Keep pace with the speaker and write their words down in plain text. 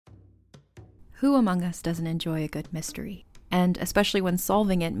Who among us doesn't enjoy a good mystery? And especially when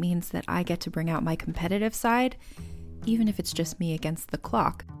solving it means that I get to bring out my competitive side, even if it's just me against the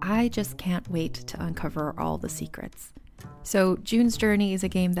clock. I just can't wait to uncover all the secrets. So June's Journey is a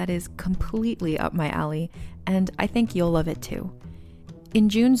game that is completely up my alley, and I think you'll love it too. In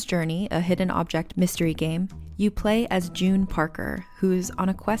June's Journey, a hidden object mystery game, you play as June Parker, who's on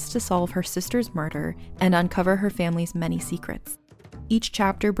a quest to solve her sister's murder and uncover her family's many secrets. Each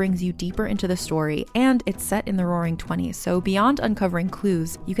chapter brings you deeper into the story, and it's set in the Roaring '20s, so beyond uncovering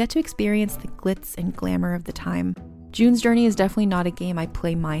clues, you get to experience the glitz and glamour of the time. June's Journey is definitely not a game I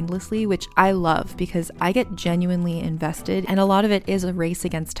play mindlessly, which I love because I get genuinely invested, and a lot of it is a race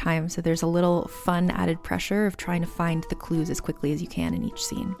against time, so there's a little fun added pressure of trying to find the clues as quickly as you can in each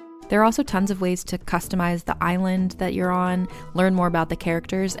scene. There are also tons of ways to customize the island that you're on, learn more about the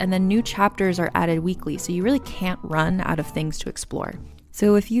characters, and then new chapters are added weekly, so you really can't run out of things to explore.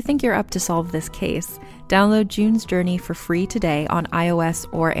 So if you think you're up to solve this case, download June's Journey for free today on iOS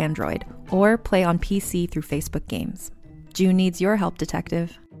or Android, or play on PC through Facebook Games. June needs your help,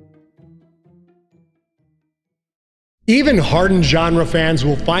 detective. Even hardened genre fans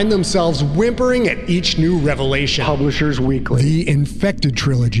will find themselves whimpering at each new revelation. Publishers Weekly. The Infected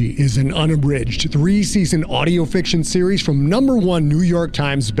Trilogy is an unabridged 3-season audio fiction series from #1 New York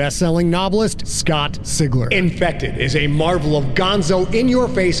Times bestselling novelist Scott Sigler. Infected is a marvel of gonzo,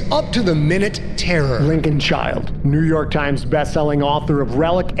 in-your-face, up-to-the-minute terror. Lincoln Child, New York Times bestselling author of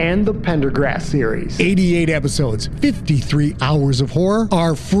Relic and the Pendergrass series. 88 episodes, 53 hours of horror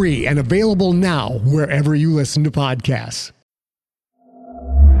are free and available now wherever you listen to podcasts.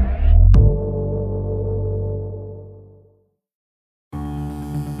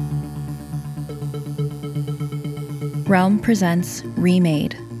 Realm presents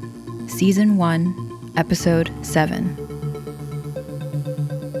Remade, Season 1, Episode 7.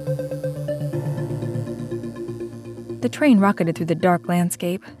 The train rocketed through the dark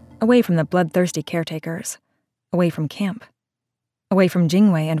landscape, away from the bloodthirsty caretakers, away from camp, away from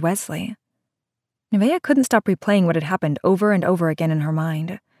Jingwei and Wesley. Nevaeh couldn't stop replaying what had happened over and over again in her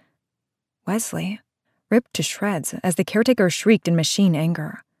mind. Wesley, ripped to shreds as the caretaker shrieked in machine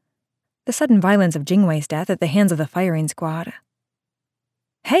anger. The sudden violence of Jingwei's death at the hands of the firing squad.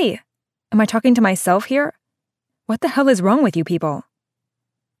 Hey, am I talking to myself here? What the hell is wrong with you people?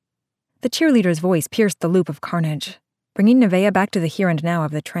 The cheerleader's voice pierced the loop of carnage, bringing Nevaeh back to the here and now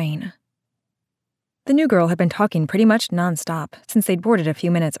of the train. The new girl had been talking pretty much nonstop since they'd boarded a few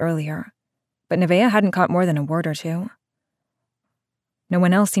minutes earlier, but Nevaeh hadn't caught more than a word or two. No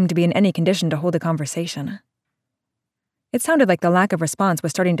one else seemed to be in any condition to hold a conversation. It sounded like the lack of response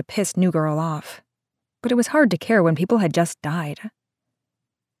was starting to piss New Girl off, but it was hard to care when people had just died.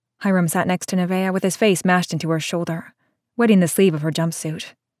 Hiram sat next to Nevaeh with his face mashed into her shoulder, wetting the sleeve of her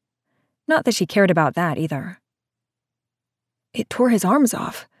jumpsuit. Not that she cared about that either. It tore his arms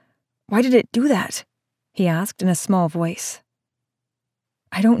off. Why did it do that? He asked in a small voice.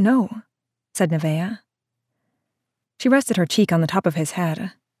 I don't know, said Nevaeh. She rested her cheek on the top of his head,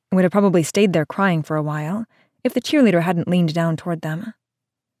 and would have probably stayed there crying for a while if the cheerleader hadn't leaned down toward them.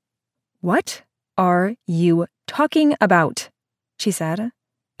 What are you talking about? She said,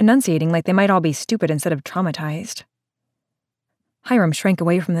 enunciating like they might all be stupid instead of traumatized. Hiram shrank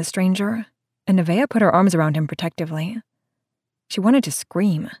away from the stranger, and Nevaeh put her arms around him protectively. She wanted to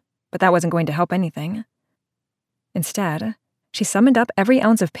scream, but that wasn't going to help anything. Instead, she summoned up every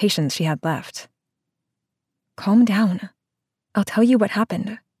ounce of patience she had left. Calm down. I'll tell you what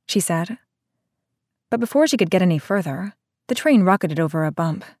happened, she said. But before she could get any further, the train rocketed over a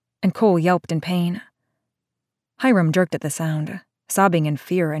bump, and Cole yelped in pain. Hiram jerked at the sound, sobbing in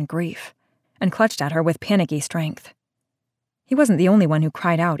fear and grief, and clutched at her with panicky strength. He wasn't the only one who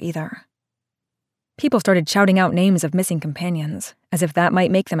cried out either. People started shouting out names of missing companions, as if that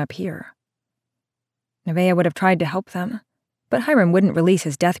might make them appear. Nevaeh would have tried to help them, but Hiram wouldn't release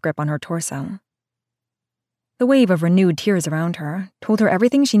his death grip on her torso. The wave of renewed tears around her told her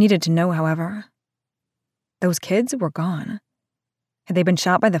everything she needed to know, however. Those kids were gone. Had they been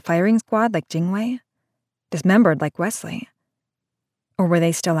shot by the firing squad like Jingwei? Dismembered like Wesley? Or were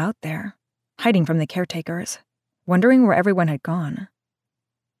they still out there, hiding from the caretakers, wondering where everyone had gone?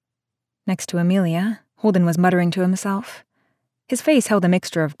 Next to Amelia, Holden was muttering to himself. His face held a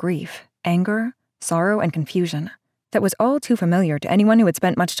mixture of grief, anger, sorrow, and confusion that was all too familiar to anyone who had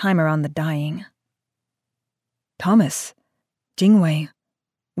spent much time around the dying. Thomas, Jingwei,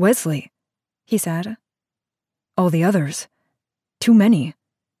 Wesley, he said. All the others. Too many.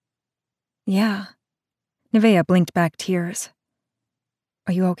 Yeah. Nevaeh blinked back tears.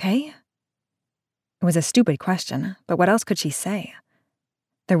 Are you okay? It was a stupid question, but what else could she say?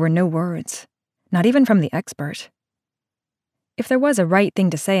 There were no words, Not even from the expert. If there was a right thing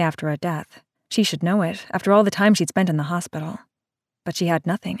to say after a death, she should know it after all the time she'd spent in the hospital. But she had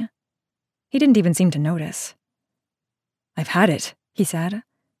nothing. He didn't even seem to notice. "I've had it," he said.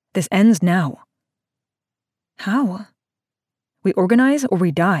 "This ends now." "How?" "We organize or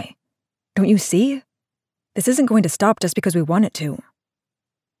we die. Don't you see? This isn't going to stop just because we want it to."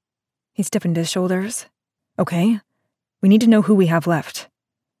 He stiffened his shoulders. "Okay, we need to know who we have left."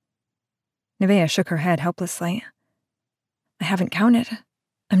 Nevaeh shook her head helplessly. "I haven't counted.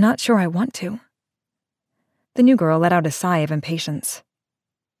 I'm not sure I want to." The new girl let out a sigh of impatience.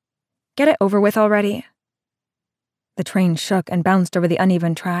 "Get it over with already." The train shook and bounced over the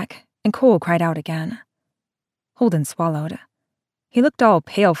uneven track, and Cole cried out again. Holden swallowed. He looked all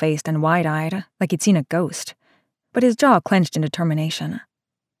pale-faced and wide-eyed, like he'd seen a ghost, but his jaw clenched in determination.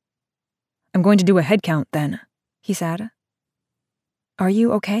 "I'm going to do a head count, then," he said. "Are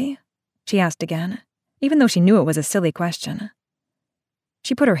you okay?" she asked again, even though she knew it was a silly question.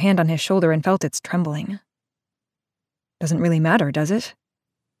 She put her hand on his shoulder and felt its trembling. "Doesn't really matter, does it?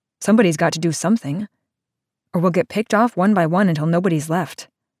 Somebody's got to do something, or we'll get picked off one by one until nobody's left.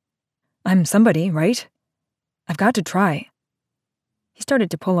 I'm somebody, right? I've got to try." He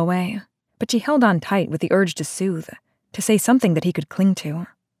started to pull away, but she held on tight with the urge to soothe, to say something that he could cling to.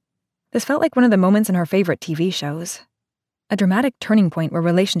 This felt like one of the moments in her favorite TV shows, a dramatic turning point where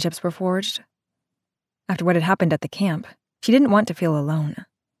relationships were forged. After what had happened at the camp, she didn't want to feel alone.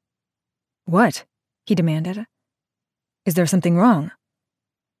 "What?" he demanded. "Is there something wrong?"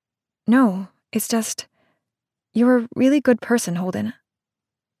 "No, it's just, you're a really good person, Holden."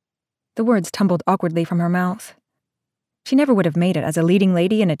 The words tumbled awkwardly from her mouth. She never would have made it as a leading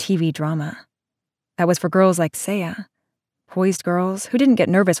lady in a TV drama. That was for girls like Saya, poised girls who didn't get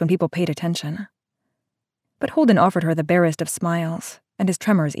nervous when people paid attention. But Holden offered her the barest of smiles, and his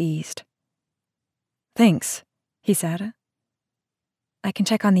tremors eased. "Thanks," he said. "I can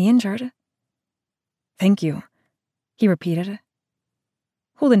check on the injured." "Thank you," he repeated.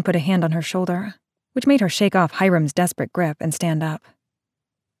 Holden put a hand on her shoulder, which made her shake off Hiram's desperate grip and stand up.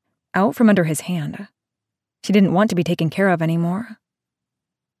 Out from under his hand. She didn't want to be taken care of anymore.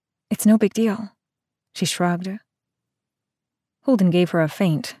 "It's no big deal," she shrugged. Holden gave her a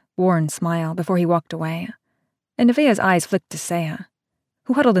faint, worn smile before he walked away, and Nevaeh's eyes flicked to Saya,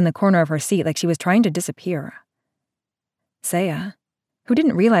 who huddled in the corner of her seat like she was trying to disappear. Saya, who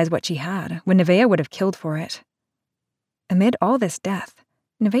didn't realize what she had when Nevaeh would have killed for it. Amid all this death,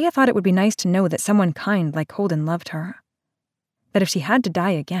 Nevaeh thought it would be nice to know that someone kind like Holden loved her. That if she had to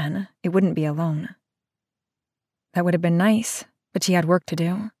die again, it wouldn't be alone. That would have been nice, but she had work to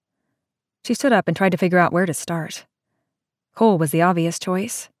do. She stood up and tried to figure out where to start. Cole was the obvious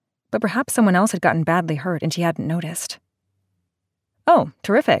choice, but perhaps someone else had gotten badly hurt and she hadn't noticed. "Oh,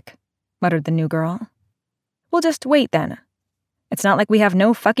 terrific," muttered the new girl. "We'll just wait then. It's not like we have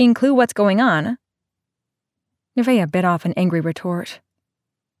no fucking clue what's going on." Nevaeh bit off an angry retort.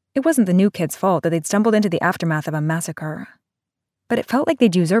 It wasn't the new kids' fault that they'd stumbled into the aftermath of a massacre, but it felt like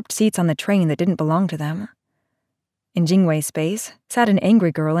they'd usurped seats on the train that didn't belong to them. In Jingwei's space sat an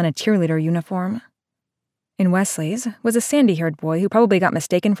angry girl in a cheerleader uniform. In Wesley's was a sandy-haired boy who probably got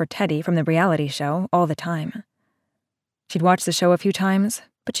mistaken for Teddy from the reality show all the time. She'd watched the show a few times,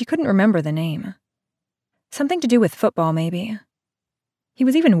 but she couldn't remember the name. Something to do with football, maybe. He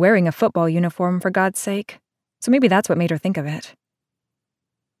was even wearing a football uniform, for God's sake, so maybe that's what made her think of it.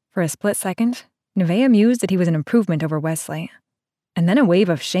 For a split second, Nevaeh mused that he was an improvement over Wesley, and then a wave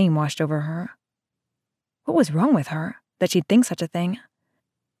of shame washed over her. What was wrong with her, that she'd think such a thing?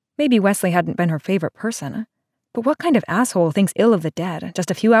 Maybe Wesley hadn't been her favorite person, but what kind of asshole thinks ill of the dead just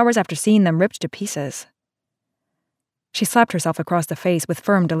a few hours after seeing them ripped to pieces? She slapped herself across the face with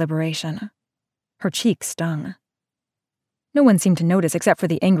firm deliberation. Her cheeks stung. No one seemed to notice except for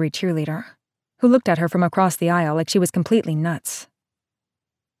the angry cheerleader, who looked at her from across the aisle like she was completely nuts.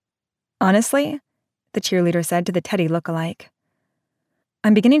 "Honestly," the cheerleader said to the Teddy look-alike,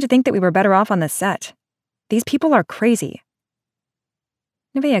 "I'm beginning to think that we were better off on the set. These people are crazy."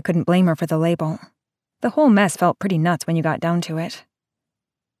 Nevaeh couldn't blame her for the label. The whole mess felt pretty nuts when you got down to it.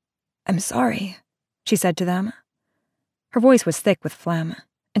 "I'm sorry," she said to them. Her voice was thick with phlegm,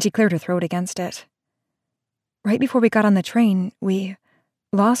 and she cleared her throat against it. "Right before we got on the train, we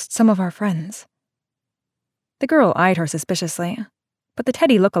lost some of our friends." The girl eyed her suspiciously, but the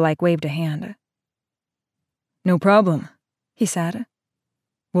Teddy look-alike waved a hand. "No problem," he said.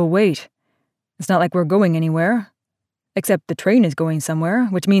 "We'll wait. It's not like we're going anywhere. Except the train is going somewhere,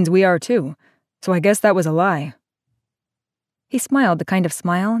 which means we are too, so I guess that was a lie." He smiled the kind of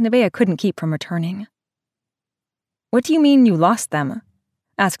smile Nevaeh couldn't keep from returning. "What do you mean you lost them?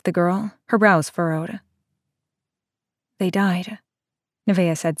 asked the girl, her brows furrowed. They died,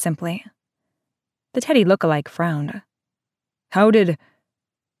 Nevaeh said simply. The Teddy look-alike frowned. How did...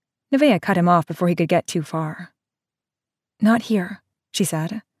 Nevaeh cut him off before he could get too far. Not here, she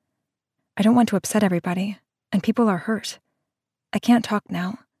said. I don't want to upset everybody, and people are hurt. I can't talk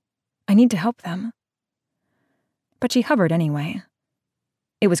now. I need to help them. But she hovered anyway.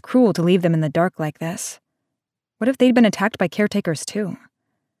 It was cruel to leave them in the dark like this. What if they'd been attacked by caretakers too?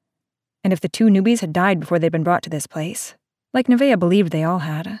 And if the two newbies had died before they'd been brought to this place, like Nevaeh believed they all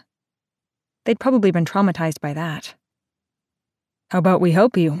had, they'd probably been traumatized by that. How about we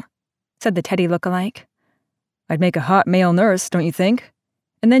help you? Said the Teddy look-alike. I'd make a hot male nurse, don't you think?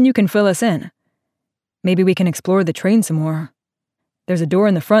 And then you can fill us in. Maybe we can explore the train some more. There's a door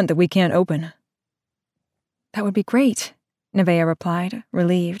in the front that we can't open. That would be great, Nevaeh replied,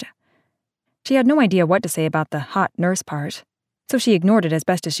 relieved. She had no idea what to say about the hot nurse part, so she ignored it as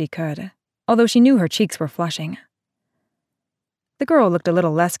best as she could, although she knew her cheeks were flushing. The girl looked a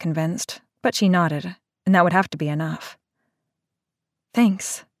little less convinced, but she nodded, and that would have to be enough.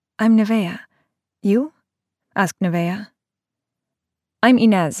 Thanks. I'm Nevaeh. You? Asked Nevaeh. I'm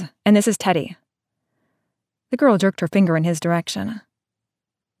Inez, and this is Teddy. The girl jerked her finger in his direction.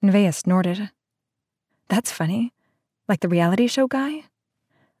 Nevaeh snorted. That's funny. Like the reality show guy?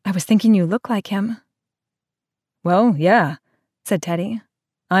 I was thinking you look like him. Well, yeah, said Teddy.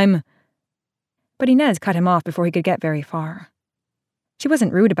 But Inez cut him off before he could get very far. She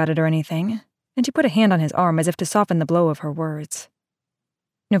wasn't rude about it or anything, and she put a hand on his arm as if to soften the blow of her words.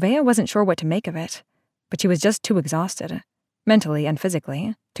 Nevaeh wasn't sure what to make of it, but she was just too exhausted, mentally and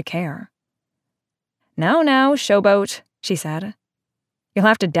physically, to care. Now, showboat, she said. You'll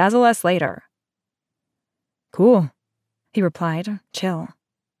have to dazzle us later. Cool, he replied, chill.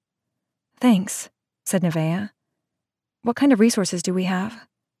 Thanks, said Nevaeh. What kind of resources do we have?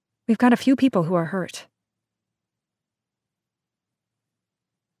 We've got a few people who are hurt.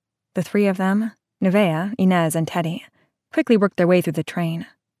 The three of them, Nevaeh, Inez, and Teddy, quickly worked their way through the train.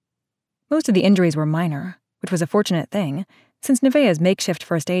 Most of the injuries were minor, which was a fortunate thing, since Nevaeh's makeshift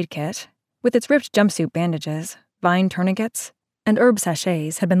first aid kit, with its ripped jumpsuit bandages, vine tourniquets, and herb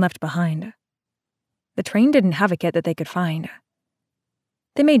sachets, had been left behind. The train didn't have a kit that they could find.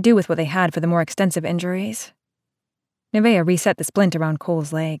 They made do with what they had for the more extensive injuries. Nevaeh reset the splint around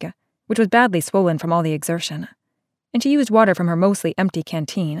Cole's leg, which was badly swollen from all the exertion, and she used water from her mostly empty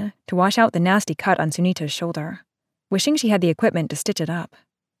canteen to wash out the nasty cut on Sunita's shoulder, wishing she had the equipment to stitch it up.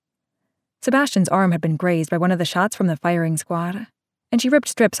 Sebastian's arm had been grazed by one of the shots from the firing squad, and she ripped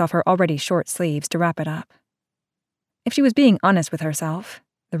strips off her already short sleeves to wrap it up. If she was being honest with herself,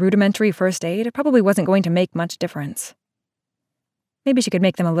 the rudimentary first aid probably wasn't going to make much difference. Maybe she could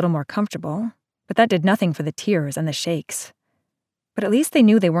make them a little more comfortable, but that did nothing for the tears and the shakes. But at least they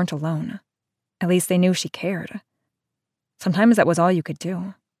knew they weren't alone. At least they knew she cared. Sometimes that was all you could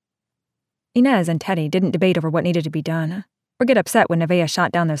do. Inez and Teddy didn't debate over what needed to be done, or get upset when Nevaeh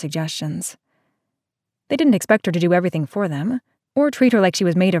shot down their suggestions. They didn't expect her to do everything for them, or treat her like she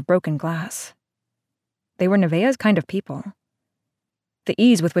was made of broken glass. They were Nevaeh's kind of people. The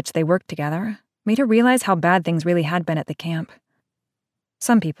ease with which they worked together made her realize how bad things really had been at the camp.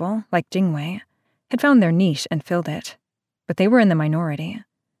 Some people, like Jingwei, had found their niche and filled it, but they were in the minority.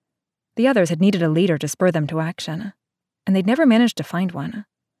 The others had needed a leader to spur them to action, and they'd never managed to find one.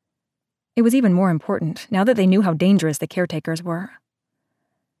 It was even more important now that they knew how dangerous the caretakers were.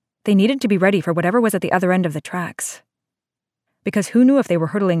 They needed to be ready for whatever was at the other end of the tracks, because who knew if they were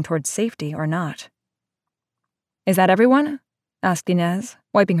hurtling towards safety or not. Is that everyone? Asked Inez,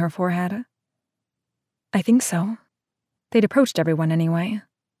 wiping her forehead. I think so. They'd approached everyone anyway.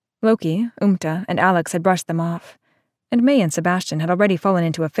 Loki, Umta, and Alex had brushed them off, and May and Sebastian had already fallen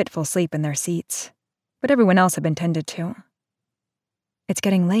into a fitful sleep in their seats, but everyone else had been tended to. It's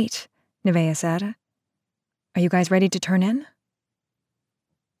getting late, Nevaeh said. Are you guys ready to turn in?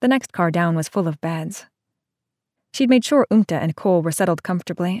 The next car down was full of beds. She'd made sure Umta and Cole were settled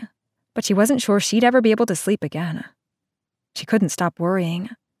comfortably, but she wasn't sure she'd ever be able to sleep again. She couldn't stop worrying.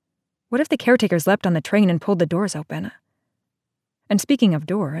 What if the caretakers leapt on the train and pulled the doors open? And speaking of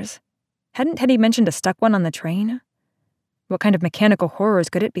doors, hadn't Teddy mentioned a stuck one on the train? What kind of mechanical horrors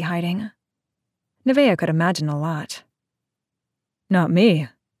could it be hiding? Nevaeh could imagine a lot. Not me,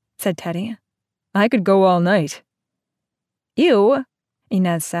 said Teddy. I could go all night. You,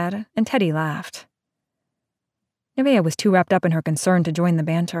 Inez said, and Teddy laughed. Nevaeh was too wrapped up in her concern to join the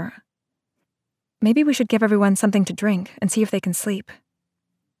banter. Maybe we should give everyone something to drink and see if they can sleep.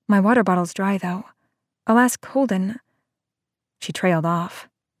 My water bottle's dry, though. I'll ask Holden. She trailed off.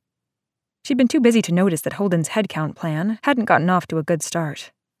 She'd been too busy to notice that Holden's headcount plan hadn't gotten off to a good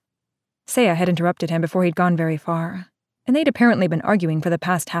start. Saya had interrupted him before he'd gone very far, and they'd apparently been arguing for the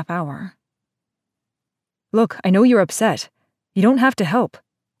past half hour. "Look, I know you're upset. You don't have to help.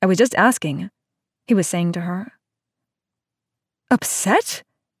 I was just asking," he was saying to her. "Upset?"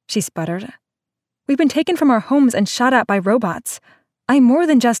 she sputtered. "We've been taken from our homes and shot at by robots. I'm more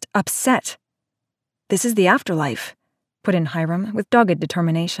than just upset." "This is the afterlife," put in Hiram with dogged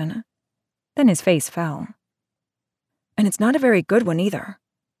determination. Then his face fell. "And it's not a very good one either."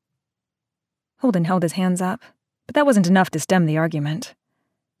 Holden held his hands up, but that wasn't enough to stem the argument.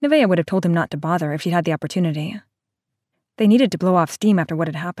 Nevaeh would have told him not to bother if she'd had the opportunity. They needed to blow off steam after what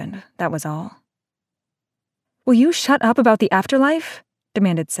had happened, that was all. "Will you shut up about the afterlife?"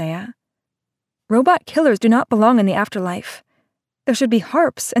 demanded Saya. "Robot killers do not belong in the afterlife. There should be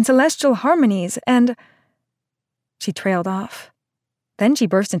harps and celestial harmonies and—" She trailed off. Then she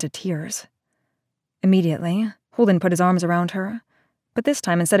burst into tears. Immediately, Holden put his arms around her, but this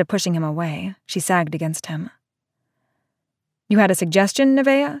time, instead of pushing him away, she sagged against him. "You had a suggestion,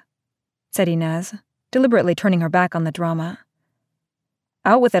 Nevaeh?" said Inez, deliberately turning her back on the drama.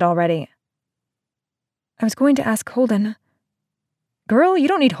 "Out with it already." "I was going to ask Holden." "Girl, you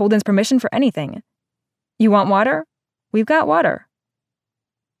don't need Holden's permission for anything. You want water? We've got water."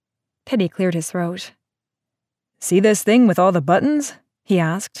 Teddy cleared his throat. "See this thing with all the buttons?" he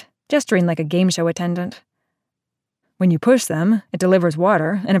asked, gesturing like a game show attendant. "When you push them, it delivers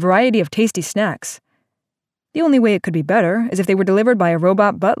water and a variety of tasty snacks. The only way it could be better is if they were delivered by a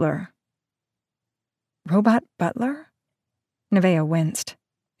robot butler." "Robot butler?" Nevaeh winced.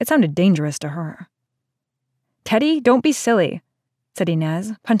 It sounded dangerous to her. "Teddy, don't be silly," said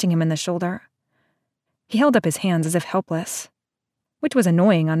Inez, punching him in the shoulder. He held up his hands as if helpless, which was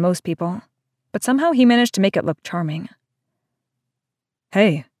annoying on most people, but somehow he managed to make it look charming.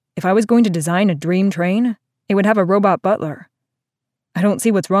 "Hey, if I was going to design a dream train, it would have a robot butler. I don't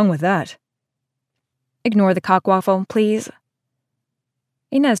see what's wrong with that." "Ignore the cockwaffle, please."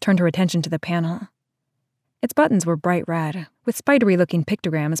 Inez turned her attention to the panel. Its buttons were bright red, with spidery-looking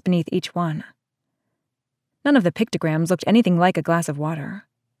pictograms beneath each one. None of the pictograms looked anything like a glass of water.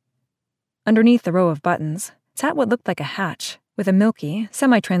 Underneath the row of buttons sat what looked like a hatch with a milky,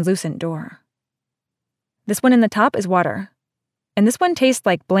 semi-translucent door. "This one in the top is water, and this one tastes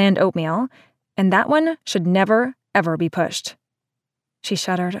like bland oatmeal, and that one should never, ever be pushed." She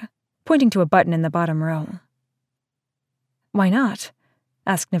shuddered, pointing to a button in the bottom row. "Why not?"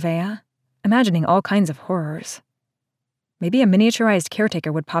 asked Nevaeh, imagining all kinds of horrors. Maybe a miniaturized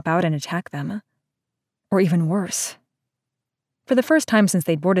caretaker would pop out and attack them. Or even worse. For the first time since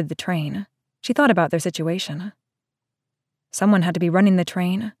they'd boarded the train, she thought about their situation. Someone had to be running the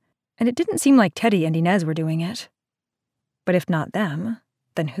train, and it didn't seem like Teddy and Inez were doing it. But if not them,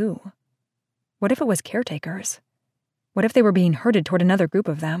 then who? What if it was caretakers? What if they were being herded toward another group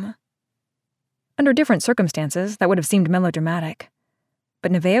of them? Under different circumstances, that would have seemed melodramatic.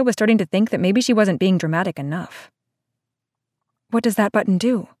 But Nevaeh was starting to think that maybe she wasn't being dramatic enough. "What does that button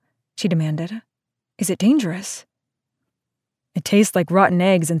do?" she demanded. "Is it dangerous?" "It tastes like rotten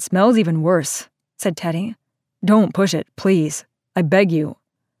eggs and smells even worse," said Teddy. "Don't push it, please. I beg you."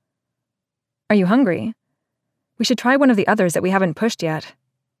 "Are you hungry? We should try one of the others that we haven't pushed yet,"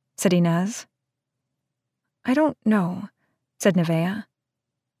 said Inez. "I don't know," said Nevaeh.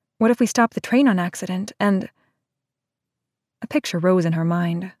 "What if we stop the train on accident and—" A picture rose in her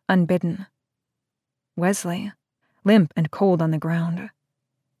mind, unbidden. Wesley, limp and cold on the ground.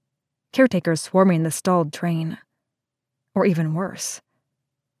 Caretakers swarming the stalled train. Or even worse.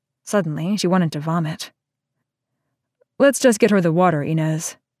 Suddenly, she wanted to vomit. "Let's just get her the water,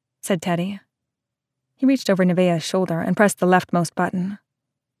 Inez," said Teddy. He reached over Nevaeh's shoulder and pressed the leftmost button.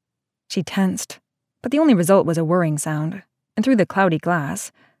 She tensed, but the only result was a whirring sound, and through the cloudy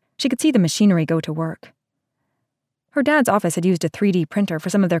glass, she could see the machinery go to work. Her dad's office had used a 3D printer for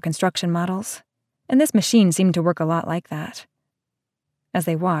some of their construction models, and this machine seemed to work a lot like that. As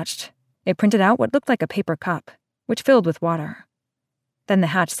they watched, it printed out what looked like a paper cup, which filled with water. Then the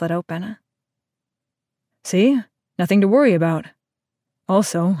hatch slid open. "See? Nothing to worry about.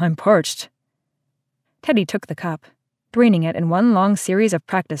 Also, I'm parched." Teddy took the cup, draining it in one long series of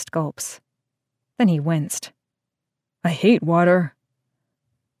practiced gulps. Then he winced. "I hate water."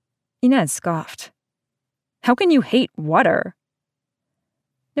 Inez scoffed. "How can you hate water?"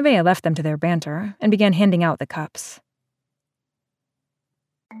 Nevaeh left them to their banter and began handing out the cups.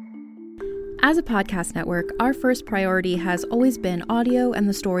 As a podcast network, our first priority has always been audio and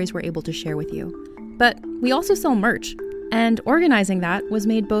the stories we're able to share with you. But we also sell merch, and organizing that was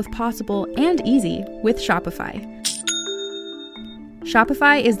made both possible and easy with Shopify.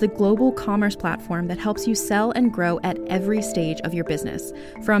 Shopify is the global commerce platform that helps you sell and grow at every stage of your business.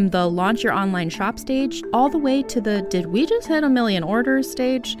 From the launch your online shop stage, all the way to the did we just hit 1 million orders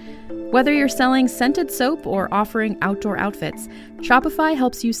stage? Whether you're selling scented soap or offering outdoor outfits, Shopify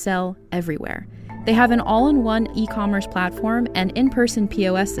helps you sell everywhere. They have an all-in-one e-commerce platform and in-person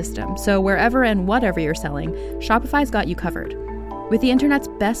POS system, so wherever and whatever you're selling, Shopify's got you covered. With the internet's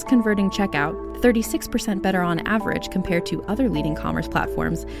best converting checkout, 36% better on average compared to other leading commerce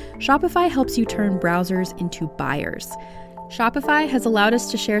platforms, Shopify helps you turn browsers into buyers. Shopify has allowed us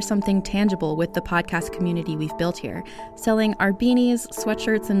to share something tangible with the podcast community we've built here, selling our beanies,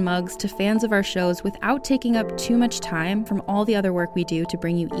 sweatshirts, and mugs to fans of our shows without taking up too much time from all the other work we do to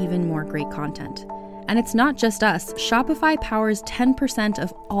bring you even more great content. And it's not just us. Shopify powers 10%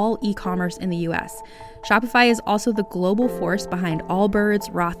 of all e-commerce in the US. Shopify is also the global force behind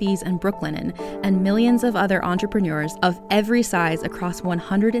Allbirds, Rothy's, and Brooklinen, and millions of other entrepreneurs of every size across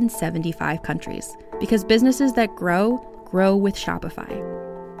 175 countries. Because businesses that grow with Shopify.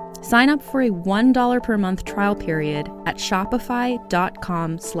 Sign up for a $1 per month trial period at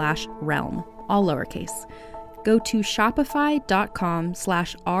shopify.com/realm, all lowercase. Go to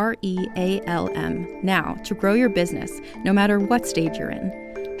shopify.com/REALM now to grow your business, no matter what stage you're in.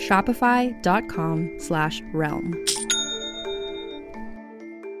 Shopify.com/realm.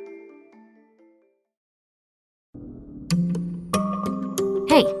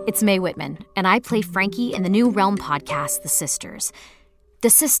 Hey, it's Mae Whitman, and I play Frankie in the new Realm podcast, The Sisters. The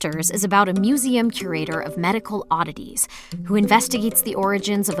Sisters is about a museum curator of medical oddities who investigates the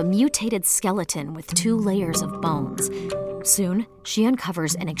origins of a mutated skeleton with 2 layers of bones. Soon, she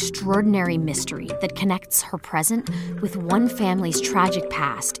uncovers an extraordinary mystery that connects her present with one family's tragic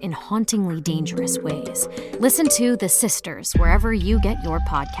past in hauntingly dangerous ways. Listen to The Sisters wherever you get your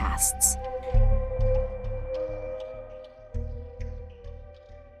podcasts.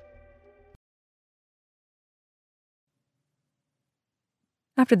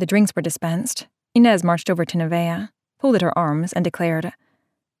 After the drinks were dispensed, Inez marched over to Nevaeh, folded her arms, and declared,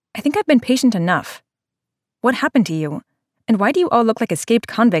 "I think I've been patient enough. What happened to you? And why do you all look like escaped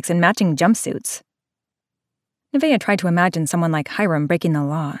convicts in matching jumpsuits?" Nevaeh tried to imagine someone like Hiram breaking the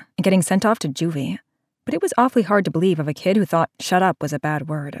law and getting sent off to juvie, but it was awfully hard to believe of a kid who thought shut up was a bad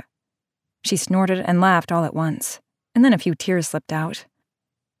word. She snorted and laughed all at once, and then a few tears slipped out.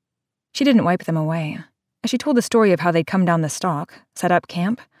 She didn't wipe them away, as she told the story of how they'd come down the stalk, set up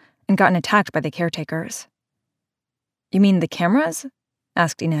camp, and gotten attacked by the caretakers. "You mean the cameras?"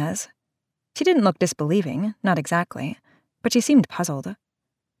 asked Inez. She didn't look disbelieving, not exactly, but she seemed puzzled.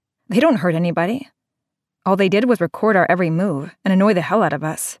 "They don't hurt anybody. All they did was record our every move and annoy the hell out of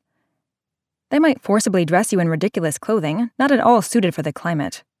us. They might forcibly dress you in ridiculous clothing, not at all suited for the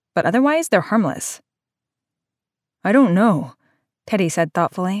climate, but otherwise they're harmless." "I don't know," Teddy said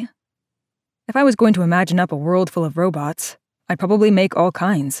thoughtfully. "If I was going to imagine up a world full of robots, I'd probably make all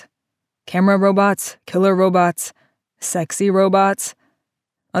kinds. Camera robots, killer robots, sexy robots.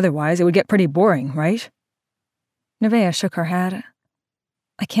 Otherwise, it would get pretty boring, right?" Nevaeh shook her head.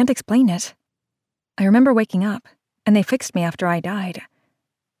 "I can't explain it. I remember waking up, and they fixed me after I died.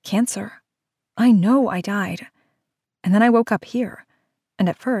 Cancer. I know I died. And then I woke up here, and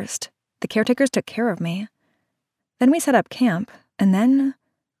at first, the caretakers took care of me. Then we set up camp, and then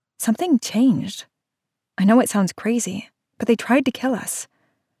something changed. I know it sounds crazy, but they tried to kill us.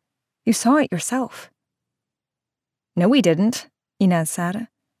 You saw it yourself." "No, we didn't," Inez said.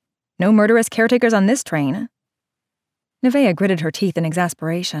 "No murderous caretakers on this train." Nevaeh gritted her teeth in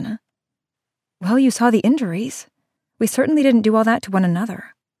exasperation. "Well, you saw the injuries. We certainly didn't do all that to one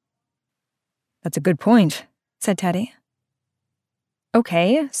another." "That's a good point," said Teddy.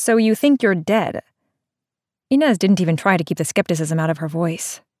 "Okay, so you think you're dead." Inez didn't even try to keep the skepticism out of her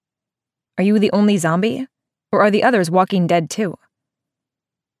voice. "Are you the only zombie? Or are the others walking dead too?"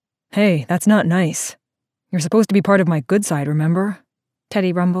 "Hey, that's not nice. You're supposed to be part of my good side, remember?"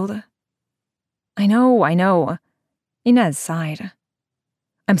 Teddy rumbled. I know. Inez sighed.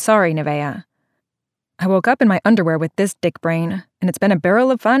 "I'm sorry, Nevaeh. I woke up in my underwear with this dick brain, and it's been a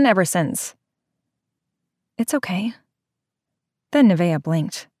barrel of fun ever since." "It's okay." Then Nevaeh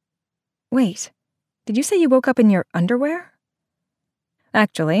blinked. "Wait, did you say you woke up in your underwear?"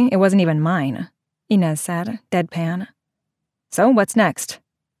 "Actually, it wasn't even mine," Inez said, deadpan. "So, what's next?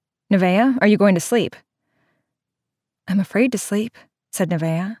 Nevaeh, are you going to sleep?" "I'm afraid to sleep," said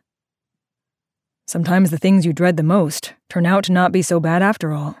Nevaeh. "Sometimes the things you dread the most turn out to not be so bad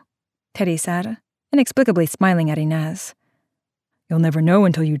after all," Teddy said, inexplicably smiling at Inez. "You'll never know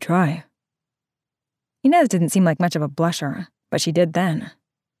until you try." Inez didn't seem like much of a blusher, but she did then.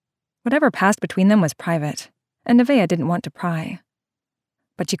 Whatever passed between them was private, and Nevaeh didn't want to pry.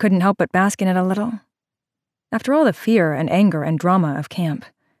 but she couldn't help but bask in it a little. After all the fear and anger and drama of camp,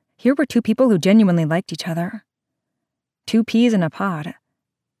 here were two people who genuinely liked each other. Two peas in a pod,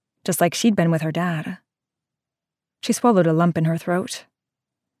 just like she'd been with her dad. She swallowed a lump in her throat.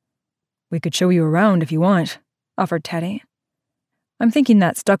 "We could show you around if you want," offered Teddy. "I'm thinking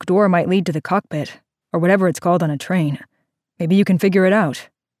that stuck door might lead to the cockpit, or whatever it's called on a train. Maybe you can figure it out."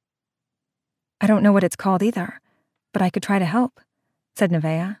 "I don't know what it's called either, but I could try to help," said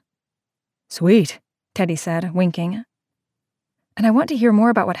Nevaeh. "Sweet," Teddy said, winking. "And I want to hear more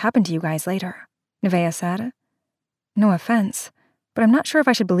about what happened to you guys later," Nevaeh said. "No offense, but I'm not sure if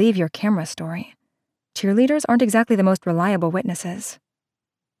I should believe your camera story. Cheerleaders aren't exactly the most reliable witnesses."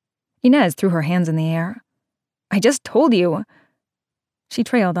 Inez threw her hands in the air. "I just told you." She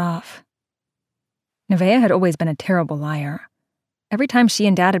trailed off. Nevaeh had always been a terrible liar. Every time she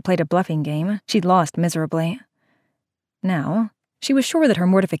and Dad had played a bluffing game, she'd lost miserably. Now, she was sure that her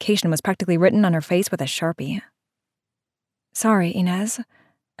mortification was practically written on her face with a Sharpie. "Sorry, Inez.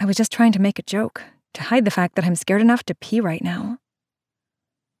 I was just trying to make a joke, to hide the fact that I'm scared enough to pee right now."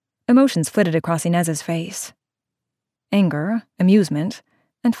 Emotions flitted across Inez's face. Anger, amusement,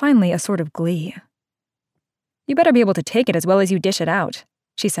 and finally a sort of glee. "You better be able to take it as well as you dish it out,"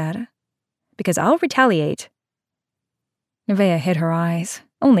 she said. "Because I'll retaliate." Nevaeh hid her eyes,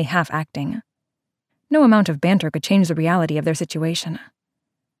 only half acting. No amount of banter could change the reality of their situation.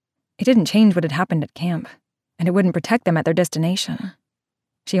 It didn't change what had happened at camp, and it wouldn't protect them at their destination.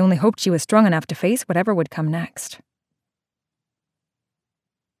 She only hoped she was strong enough to face whatever would come next.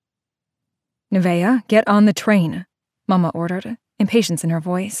 "Nevaeh, get on the train," Mama ordered, impatience in her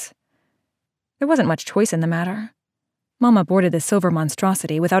voice. There wasn't much choice in the matter. Mama boarded the silver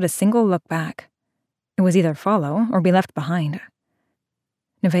monstrosity without a single look back. It was either follow or be left behind.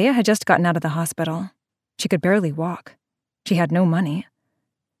 Nevaeh had just gotten out of the hospital. She could barely walk. She had no money.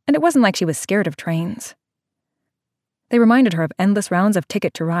 And it wasn't like she was scared of trains. They reminded her of endless rounds of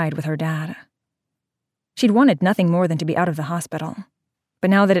Ticket to Ride with her dad. She'd wanted nothing more than to be out of the hospital.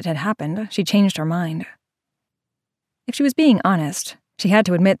 But now that it had happened, she changed her mind. If she was being honest, she had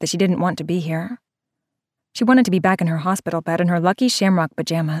to admit that she didn't want to be here. She wanted to be back in her hospital bed in her lucky shamrock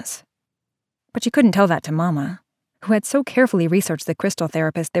pajamas. But she couldn't tell that to Mama, who had so carefully researched the crystal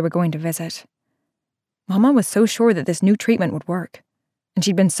therapist they were going to visit. Mama was so sure that this new treatment would work, and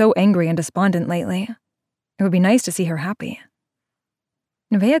she'd been so angry and despondent lately. It would be nice to see her happy.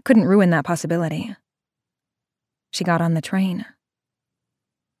 Nevaeh couldn't ruin that possibility. She got on the train.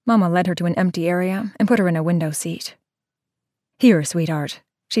 Mama led her to an empty area and put her in a window seat. "Here, sweetheart,"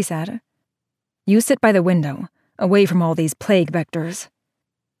 she said. "You sit by the window, away from all these plague vectors.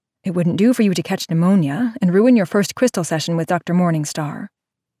 It wouldn't do for you to catch pneumonia and ruin your first crystal session with Dr. Morningstar."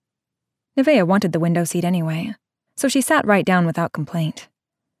 Nevaeh wanted the window seat anyway, so she sat right down without complaint.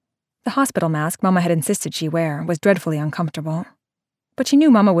 The hospital mask Mama had insisted she wear was dreadfully uncomfortable, but she knew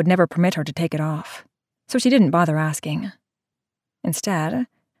Mama would never permit her to take it off, so she didn't bother asking. Instead,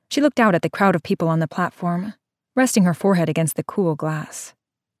 she looked out at the crowd of people on the platform, resting her forehead against the cool glass.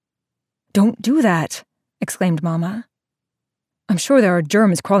 "Don't do that," exclaimed Mama. "I'm sure there are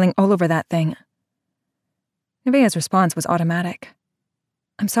germs crawling all over that thing." Nevaeh's response was automatic.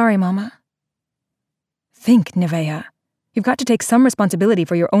 "I'm sorry, Mama." "Think, Nevaeh. You've got to take some responsibility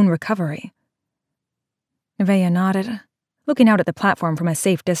for your own recovery." Nevaeh nodded, looking out at the platform from a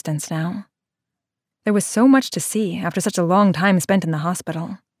safe distance now. There was so much to see after such a long time spent in the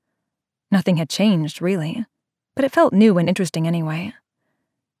hospital. Nothing had changed, really, but it felt new and interesting anyway.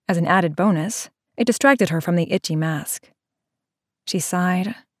 As an added bonus, it distracted her from the itchy mask. She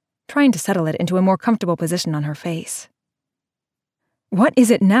sighed, trying to settle it into a more comfortable position on her face. "What is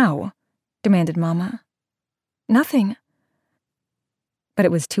it now?" demanded Mama. "Nothing." But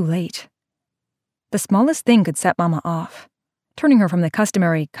it was too late. The smallest thing could set Mama off, turning her from the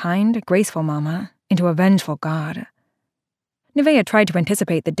customary kind, graceful Mama into a vengeful god. Nevaeh tried to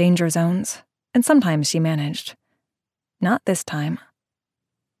anticipate the danger zones, and sometimes she managed. Not this time.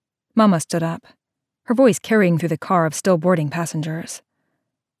 Mama stood up, her voice carrying through the car of still boarding passengers.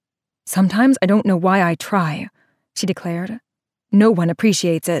 "Sometimes I don't know why I try," she declared. "No one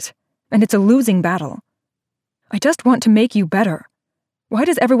appreciates it, and it's a losing battle. I just want to make you better. Why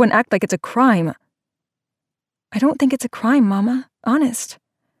does everyone act like it's a crime?" "I don't think it's a crime, Mama. Honest."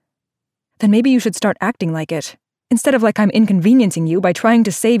 "Then maybe you should start acting like it, instead of like I'm inconveniencing you by trying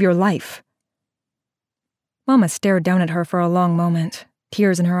to save your life." Mama stared down at her for a long moment,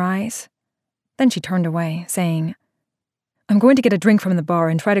 tears in her eyes. Then she turned away, saying, "I'm going to get a drink from the bar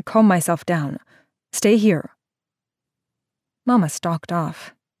and try to calm myself down. Stay here." Mama stalked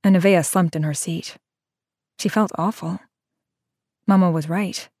off, and Nevaeh slumped in her seat. She felt awful. Mama was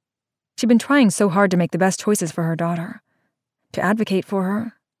right. She'd been trying so hard to make the best choices for her daughter, to advocate for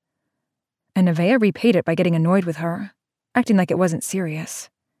her. And Nevaeh repaid it by getting annoyed with her, acting like it wasn't serious.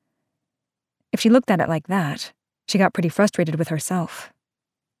 If she looked at it like that, she got pretty frustrated with herself.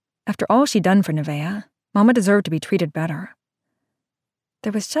 After all she'd done for Nevaeh, Mama deserved to be treated better.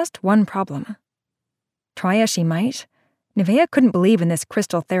 There was just one problem. Try as she might, Nevaeh couldn't believe in this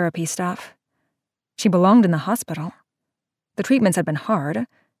crystal therapy stuff. She belonged in the hospital. The treatments had been hard,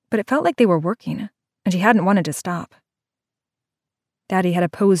 but it felt like they were working, and she hadn't wanted to stop. Daddy had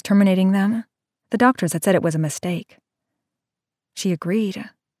opposed terminating them. The doctors had said it was a mistake. She agreed.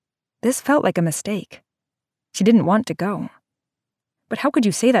 This felt like a mistake. She didn't want to go. But how could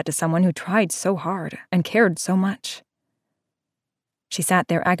you say that to someone who tried so hard and cared so much? She sat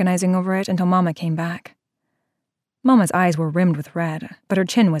there agonizing over it until Mama came back. Mama's eyes were rimmed with red, but her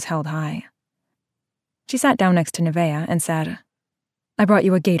chin was held high. She sat down next to Nevaeh and said, "I brought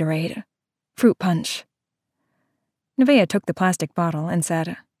you a Gatorade. Fruit punch." Nevaeh took the plastic bottle and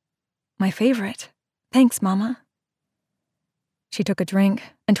said, "My favorite. Thanks, Mama." She took a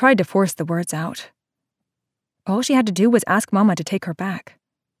drink and tried to force the words out. All she had to do was ask Mama to take her back.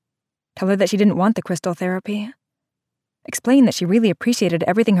 Tell her that she didn't want the crystal therapy. Explain that she really appreciated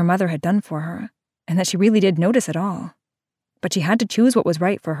everything her mother had done for her, and that she really did notice it all. But she had to choose what was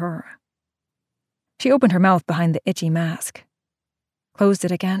right for her. She opened her mouth behind the itchy mask, closed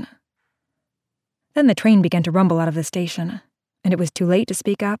it again. Then the train began to rumble out of the station, and it was too late to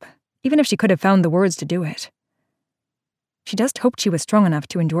speak up, even if she could have found the words to do it. She just hoped she was strong enough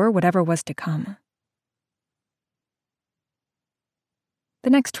to endure whatever was to come. The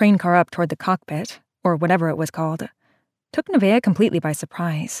next train car up toward the cockpit, or whatever it was called, took Nevaeh completely by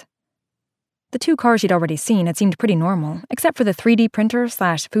surprise. The two cars she'd already seen had seemed pretty normal, except for the 3D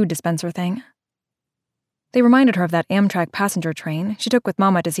printer/food dispenser thing. They reminded her of that Amtrak passenger train she took with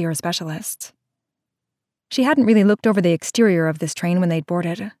Mama to see her specialists. She hadn't really looked over the exterior of this train when they'd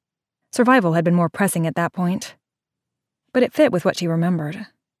boarded. Survival had been more pressing at that point. But it fit with what she remembered.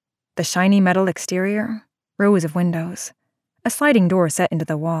 The shiny metal exterior, rows of windows, a sliding door set into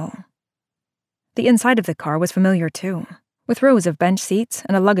the wall. The inside of the car was familiar too, with rows of bench seats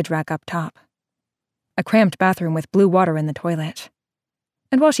and a luggage rack up top. A cramped bathroom with blue water in the toilet.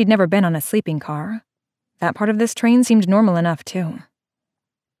 And while she'd never been on a sleeping car, that part of this train seemed normal enough too.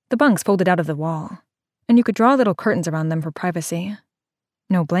 The bunks folded out of the wall, and you could draw little curtains around them for privacy.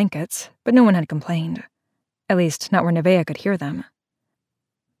 No blankets, but no one had complained. At least, not where Nevaeh could hear them.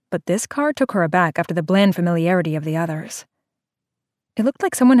 But this car took her aback after the bland familiarity of the others. It looked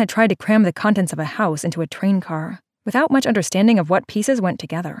like someone had tried to cram the contents of a house into a train car, without much understanding of what pieces went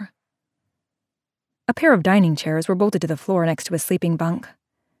together. A pair of dining chairs were bolted to the floor next to a sleeping bunk.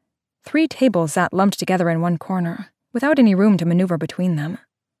 3 tables sat lumped together in one corner, without any room to maneuver between them.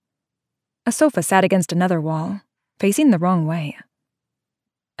 A sofa sat against another wall, facing the wrong way.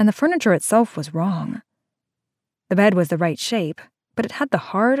 And the furniture itself was wrong. The bed was the right shape, but it had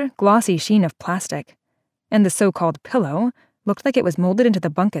the hard, glossy sheen of plastic, and the so-called pillow looked like it was molded into the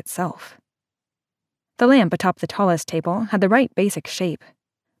bunk itself. The lamp atop the tallest table had the right basic shape,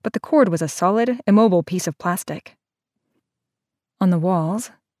 but the cord was a solid, immobile piece of plastic. On the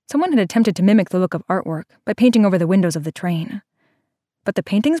walls, someone had attempted to mimic the look of artwork by painting over the windows of the train. But the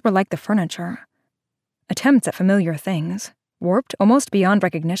paintings were like the furniture. Attempts at familiar things, warped almost beyond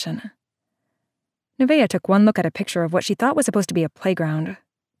recognition. Nevaeh took one look at a picture of what she thought was supposed to be a playground,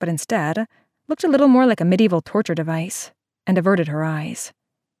 but instead looked a little more like a medieval torture device, and averted her eyes.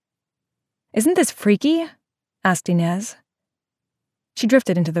 "Isn't this freaky?" asked Inez. She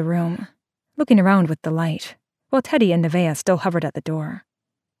drifted into the room, looking around with delight, while Teddy and Nevaeh still hovered at the door.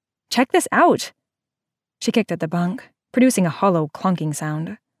 "Check this out!" She kicked at the bunk, producing a hollow, clunking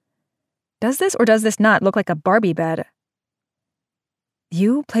sound. "Does this or does this not look like a Barbie bed?"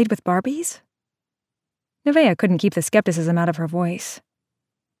 "You played with Barbies?" Nevaeh couldn't keep the skepticism out of her voice.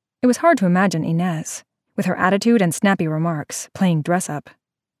 It was hard to imagine Inez, with her attitude and snappy remarks, playing dress-up.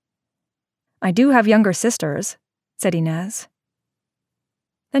 "I do have younger sisters," said Inez.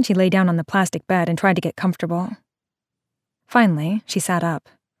 Then she lay down on the plastic bed and tried to get comfortable. Finally, she sat up,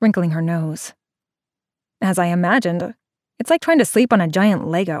 wrinkling her nose. "As I imagined, it's like trying to sleep on a giant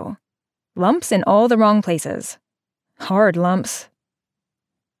Lego. Lumps in all the wrong places. Hard lumps."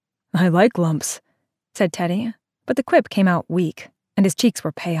 "I like lumps," said Teddy, but the quip came out weak, and his cheeks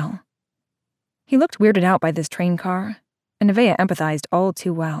were pale. He looked weirded out by this train car, and Nevaeh empathized all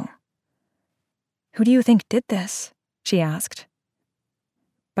too well. "Who do you think did this?" she asked.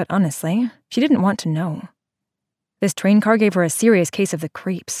 But honestly, she didn't want to know. This train car gave her a serious case of the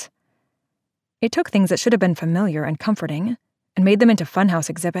creeps. It took things that should have been familiar and comforting and made them into funhouse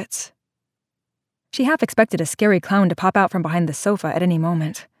exhibits. She half expected a scary clown to pop out from behind the sofa at any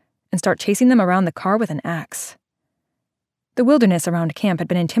moment and start chasing them around the car with an axe. The wilderness around camp had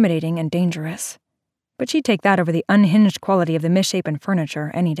been intimidating and dangerous, but she'd take that over the unhinged quality of the misshapen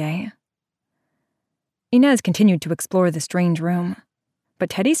furniture any day. Inez continued to explore the strange room, but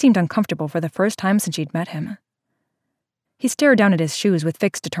Teddy seemed uncomfortable for the first time since she'd met him. He stared down at his shoes with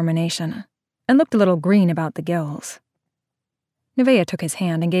fixed determination and looked a little green about the gills. Nevaeh took his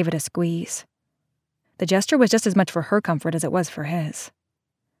hand and gave it a squeeze. The gesture was just as much for her comfort as it was for his.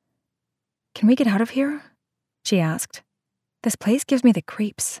 "Can we get out of here?" she asked. "This place gives me the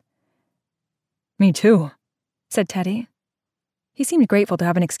creeps." "Me too," said Teddy. He seemed grateful to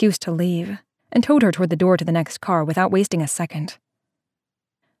have an excuse to leave and towed her toward the door to the next car without wasting a second.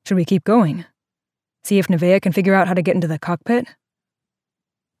 "Should we keep going? See if Nevaeh can figure out how to get into the cockpit?"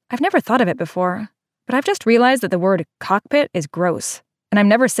 "I've never thought of it before, but I've just realized that the word cockpit is gross, and I'm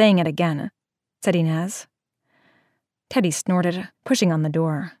never saying it again," said Inez. Teddy snorted, pushing on the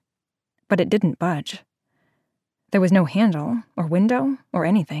door. But it didn't budge. There was no handle, or window, or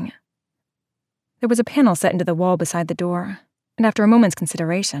anything. There was a panel set into the wall beside the door, and after a moment's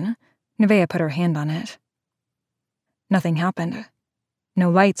consideration, Nevaeh put her hand on it. Nothing happened. No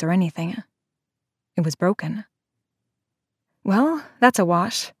lights or anything. It was broken. "Well, that's a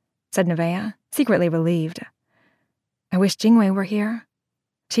wash," said Nevaeh, secretly relieved. "I wish Jingwei were here.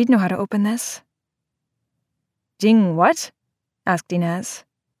 She'd know how to open this." "Jing what?" asked Inez.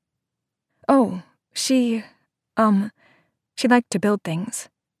 "Oh, she liked to build things.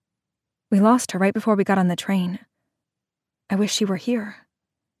 We lost her right before we got on the train. I wish she were here."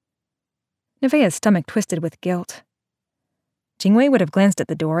 Nevaeh's stomach twisted with guilt. Jingwei would have glanced at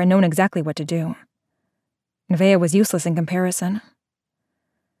the door and known exactly what to do. Nevaeh was useless in comparison.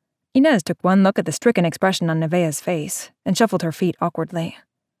 Inez took one look at the stricken expression on Nevaeh's face and shuffled her feet awkwardly.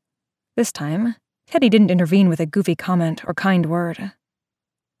 This time, Teddy didn't intervene with a goofy comment or kind word.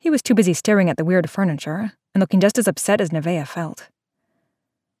 He was too busy staring at the weird furniture and looking just as upset as Nevaeh felt.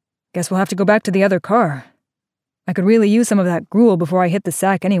 "Guess we'll have to go back to the other car. I could really use some of that gruel before I hit the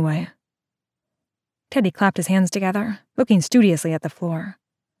sack anyway." Teddy clapped his hands together, looking studiously at the floor.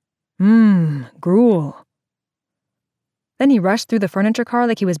 Gruel." Then he rushed through the furniture car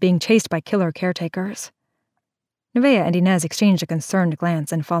like he was being chased by killer caretakers. Nevaeh and Inez exchanged a concerned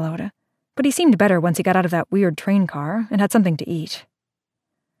glance and followed, but he seemed better once he got out of that weird train car and had something to eat.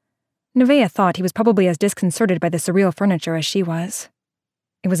 Nevaeh thought he was probably as disconcerted by the surreal furniture as she was.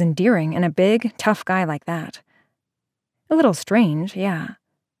 It was endearing in a big, tough guy like that. A little strange, yeah,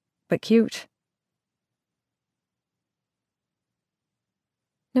 but cute.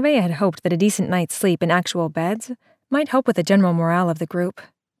 Nevaeh had hoped that a decent night's sleep in actual beds might help with the general morale of the group,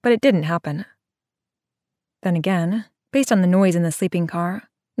 but it didn't happen. Then again, based on the noise in the sleeping car,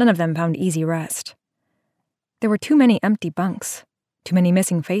 none of them found easy rest. There were too many empty bunks, too many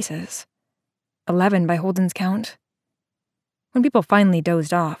missing faces. 11 by Holden's count. When people finally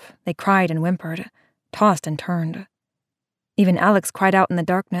dozed off, they cried and whimpered, tossed and turned. Even Alex cried out in the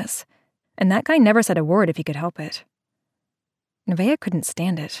darkness, and that guy never said a word if he could help it. Nevaeh couldn't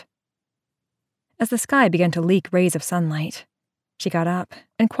stand it. As the sky began to leak rays of sunlight, she got up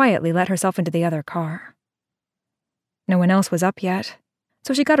and quietly let herself into the other car. No one else was up yet,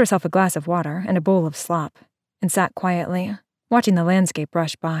 so she got herself a glass of water and a bowl of slop and sat quietly, watching the landscape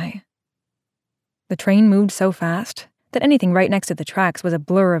rush by. The train moved so fast that anything right next to the tracks was a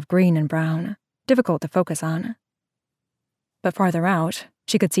blur of green and brown, difficult to focus on. But farther out,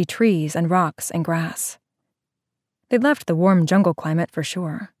 she could see trees and rocks and grass. They'd left the warm jungle climate for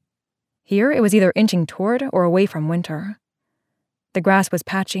sure. Here, it was either inching toward or away from winter. The grass was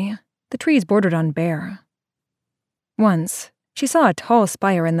patchy, the trees bordered on bare. Once, she saw a tall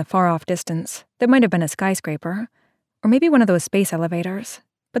spire in the far-off distance that might have been a skyscraper, or maybe one of those space elevators,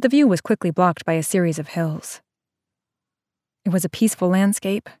 but the view was quickly blocked by a series of hills. It was a peaceful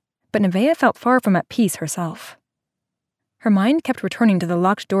landscape, but Nevaeh felt far from at peace herself. Her mind kept returning to the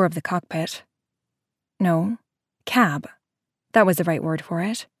locked door of the cockpit. No, cab. That was the right word for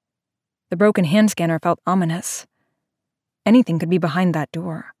it. The broken hand scanner felt ominous. Anything could be behind that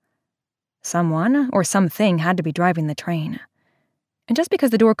door. Someone or something had to be driving the train. And just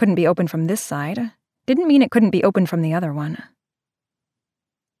because the door couldn't be opened from this side, didn't mean it couldn't be opened from the other one.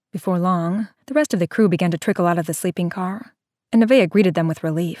 Before long, the rest of the crew began to trickle out of the sleeping car, and Nevaeh greeted them with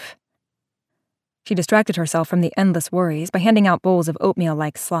relief. She distracted herself from the endless worries by handing out bowls of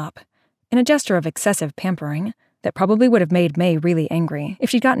oatmeal-like slop, in a gesture of excessive pampering that probably would have made May really angry if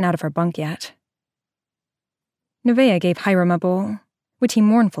she'd gotten out of her bunk yet. Nevaeh gave Hiram a bowl, which he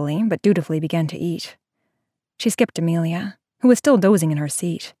mournfully but dutifully began to eat. She skipped Amelia, who was still dozing in her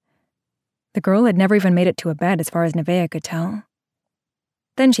seat. The girl had never even made it to a bed as far as Nevaeh could tell.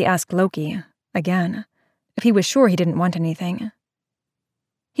 Then she asked Loki, again, if he was sure he didn't want anything.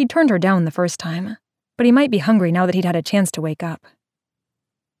 He'd turned her down the first time, but he might be hungry now that he'd had a chance to wake up.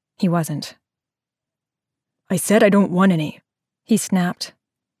 He wasn't. "I said I don't want any," he snapped.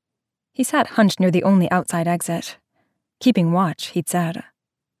 He sat hunched near the only outside exit. Keeping watch, he'd said.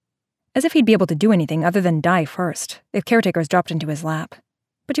 As if he'd be able to do anything other than die first if caretakers dropped into his lap,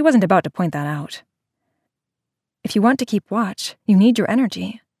 but he wasn't about to point that out. "If you want to keep watch, you need your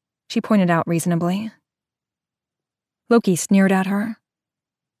energy," she pointed out reasonably. Loki sneered at her.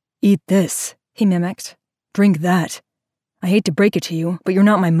 "Eat this," he mimicked. "Drink that. I hate to break it to you, but you're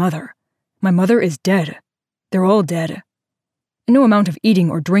not my mother. My mother is dead. They're all dead. And no amount of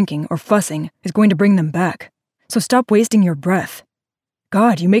eating or drinking or fussing is going to bring them back. So stop wasting your breath.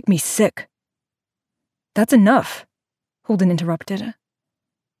 God, you make me sick." "That's enough," Holden interrupted.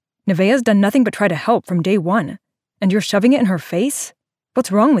 "Nevaeh's done nothing but try to help from day one, and you're shoving it in her face?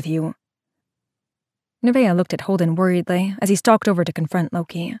 What's wrong with you?" Nevaeh looked at Holden worriedly as he stalked over to confront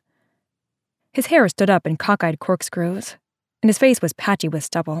Loki. His hair stood up in cockeyed corkscrews, and his face was patchy with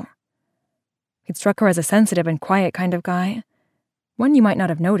stubble. He'd struck her as a sensitive and quiet kind of guy, one you might not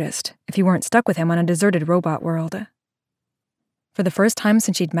have noticed if you weren't stuck with him on a deserted robot world. For the first time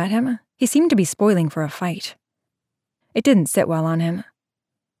since she'd met him, he seemed to be spoiling for a fight. It didn't sit well on him.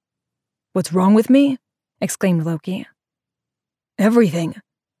 "What's wrong with me?" exclaimed Loki. "Everything.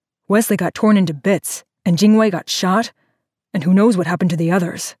 Wesley got torn into bits, and Jingwei got shot, and who knows what happened to the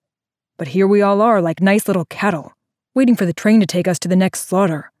others. But here we all are like nice little cattle, waiting for the train to take us to the next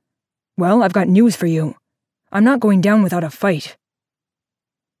slaughter. Well, I've got news for you. I'm not going down without a fight."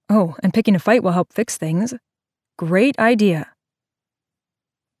 "Oh, and picking a fight will help fix things. Great idea."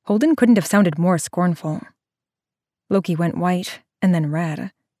 Holden couldn't have sounded more scornful. Loki went white, and then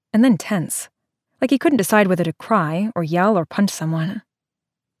red, and then tense, like he couldn't decide whether to cry or yell or punch someone.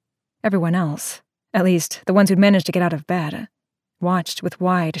 Everyone else, at least the ones who'd managed to get out of bed, watched with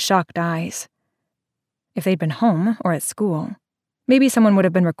wide, shocked eyes. If they'd been home or at school, maybe someone would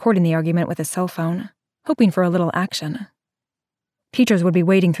have been recording the argument with a cell phone, hoping for a little action. Teachers would be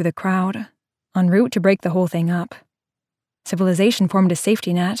wading through the crowd, en route to break the whole thing up. Civilization formed a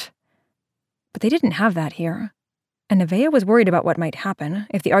safety net. But they didn't have that here, and Nevaeh was worried about what might happen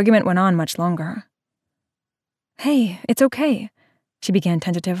if the argument went on much longer. "Hey, it's okay," she began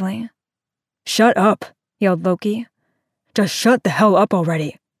tentatively. "Shut up," yelled Loki. "Just shut the hell up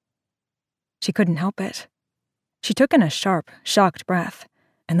already." She couldn't help it. She took in a sharp, shocked breath,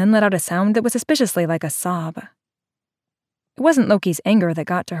 and then let out a sound that was suspiciously like a sob. It wasn't Loki's anger that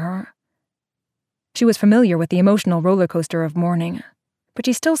got to her. She was familiar with the emotional roller coaster of mourning, but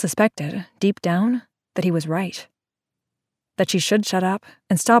she still suspected, deep down, that he was right. That she should shut up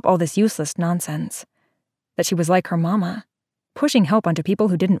and stop all this useless nonsense. That she was like her mama, pushing help onto people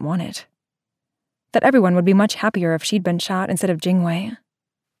who didn't want it. That everyone would be much happier if she'd been shot instead of Jingwei,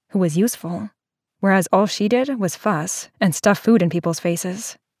 who was useful, whereas all she did was fuss and stuff food in people's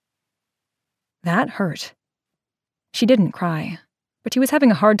faces. That hurt. She didn't cry, but she was having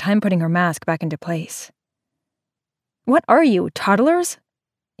a hard time putting her mask back into place. "What are you, toddlers?"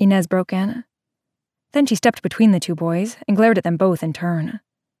 Inez broke in. Then she stepped between the two boys and glared at them both in turn.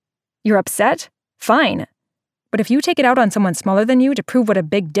 "You're upset? Fine. But if you take it out on someone smaller than you to prove what a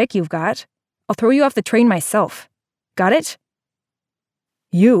big dick you've got, I'll throw you off the train myself. Got it?"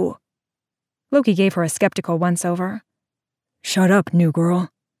 "You." Loki gave her a skeptical once-over. "Shut up, new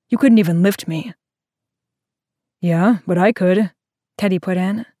girl. You couldn't even lift me." "Yeah, but I could," Teddy put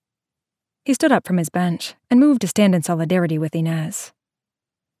in. He stood up from his bench and moved to stand in solidarity with Inez.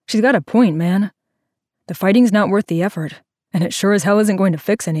 "She's got a point, man. The fighting's not worth the effort, and it sure as hell isn't going to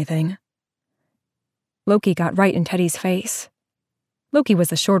fix anything." Loki got right in Teddy's face. Loki was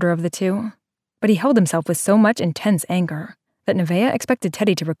the shorter of the two, but he held himself with so much intense anger that Nevaeh expected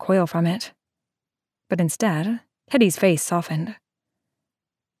Teddy to recoil from it. But instead, Teddy's face softened.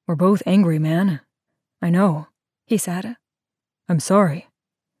 "We're both angry, man. I know," he said. "I'm sorry."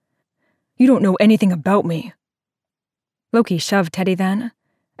 "You don't know anything about me." Loki shoved Teddy then,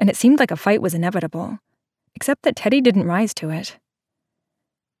 and it seemed like a fight was inevitable, except that Teddy didn't rise to it.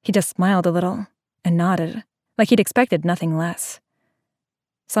 He just smiled a little and nodded, like he'd expected nothing less.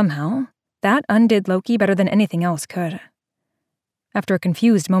 Somehow, that undid Loki better than anything else could. After a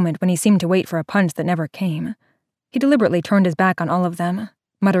confused moment when he seemed to wait for a punch that never came, he deliberately turned his back on all of them,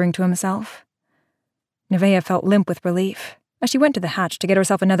 muttering to himself. Nevaeh felt limp with relief as she went to the hatch to get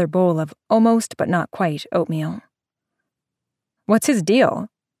herself another bowl of almost but not quite oatmeal. "What's his deal?"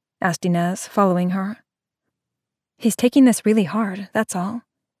 asked Inez, following her. He's taking this really hard, that's all,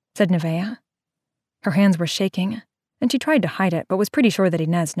 said Nevaeh. Her hands were shaking, and she tried to hide it but was pretty sure that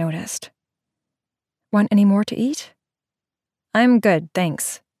Inez noticed. Want any more to eat? I'm good,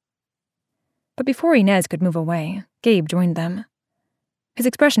 thanks. But before Inez could move away, Gabe joined them. His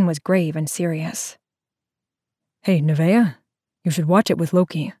expression was grave and serious. Hey, Nevaeh, you should watch it with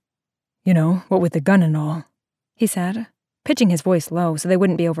Loki. You know, what with the gun and all, he said, pitching his voice low so they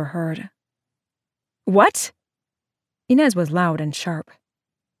wouldn't be overheard. What? Inez was loud and sharp.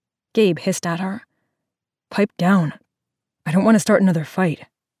 Gabe hissed at her. Pipe down. I don't want to start another fight.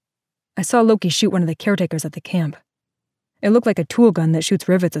 I saw Loki shoot one of the caretakers at the camp. It looked like a tool gun that shoots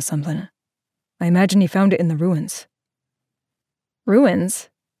rivets or something. I imagine he found it in the ruins. Ruins?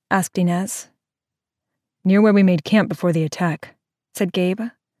 Asked Inez. Near where we made camp before the attack, said Gabe.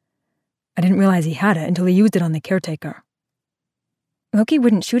 I didn't realize he had it until he used it on the caretaker. Loki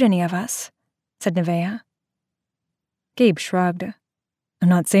wouldn't shoot any of us, said Nevaeh. Gabe shrugged. I'm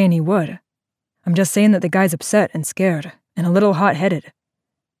not saying he would. I'm just saying that the guy's upset and scared, and a little hot-headed.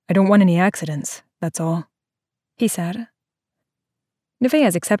 I don't want any accidents, that's all, he said.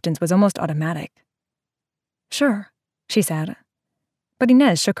 Nevaeh's acceptance was almost automatic. Sure, she said. But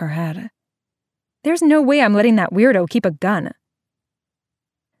Inez shook her head. There's no way I'm letting that weirdo keep a gun.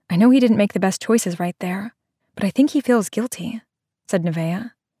 I know he didn't make the best choices right there, but I think he feels guilty, said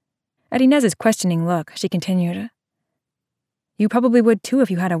Nevaeh. At Inez's questioning look, she continued. You probably would too if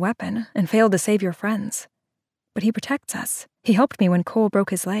you had a weapon and failed to save your friends. But he protects us. He helped me when Cole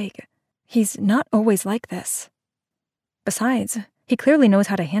broke his leg. He's not always like this. Besides, he clearly knows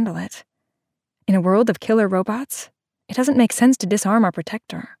how to handle it. In a world of killer robots, it doesn't make sense to disarm our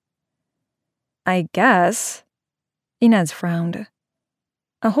protector. I guess. Inez frowned.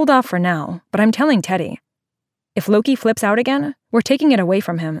 I'll hold off for now, but I'm telling Teddy. If Loki flips out again, we're taking it away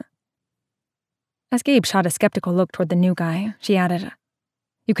from him. As Gabe shot a skeptical look toward the new guy, she added,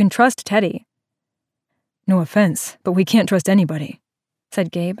 You can trust Teddy. No offense, but we can't trust anybody, said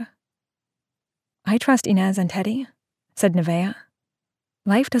Gabe. I trust Inez and Teddy, said Nevaeh.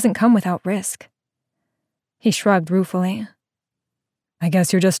 Life doesn't come without risk. He shrugged ruefully. I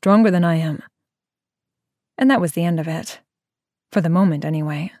guess you're just stronger than I am. And that was the end of it. For the moment,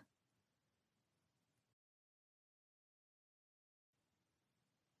 anyway.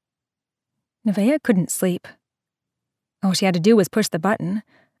 Nevaeh couldn't sleep. All she had to do was push the button,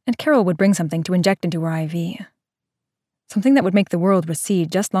 and Carol would bring something to inject into her IV. Something that would make the world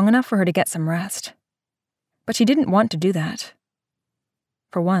recede just long enough for her to get some rest. But she didn't want to do that.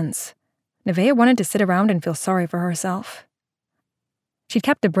 For once, Nevaeh wanted to sit around and feel sorry for herself. She'd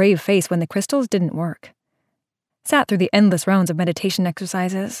kept a brave face when the crystals didn't work, sat through the endless rounds of meditation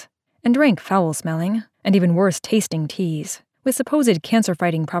exercises, and drank foul-smelling, and even worse-tasting teas with supposed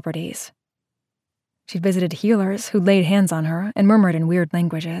cancer-fighting properties. She'd visited healers who laid hands on her and murmured in weird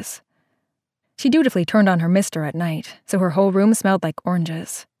languages. She dutifully turned on her mister at night, so her whole room smelled like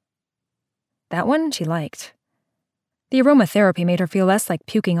oranges. That one she liked. The aromatherapy made her feel less like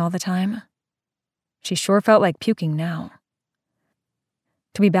puking all the time. She sure felt like puking now.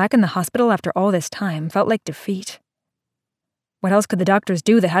 To be back in the hospital after all this time felt like defeat. What else could the doctors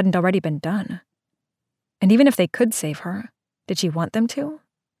do that hadn't already been done? And even if they could save her, did she want them to?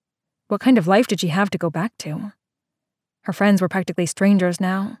 What kind of life did she have to go back to? Her friends were practically strangers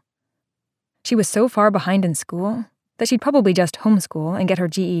now. She was so far behind in school that she'd probably just homeschool and get her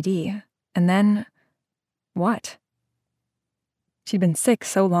GED, and then... what? She'd been sick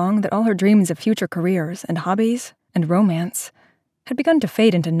so long that all her dreams of future careers and hobbies and romance had begun to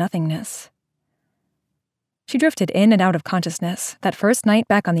fade into nothingness. She drifted in and out of consciousness that first night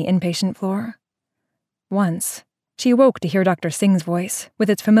back on the inpatient floor. Once, she awoke to hear Dr. Singh's voice with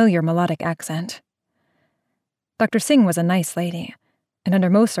its familiar melodic accent. Dr. Singh was a nice lady, and under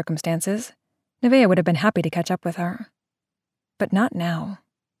most circumstances, Nevaeh would have been happy to catch up with her. But not now.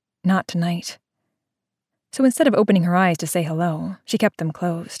 Not tonight. So instead of opening her eyes to say hello, she kept them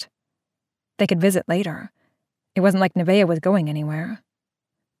closed. They could visit later. It wasn't like Nevaeh was going anywhere.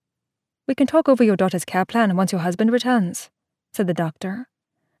 We can talk over your daughter's care plan once your husband returns, said the doctor.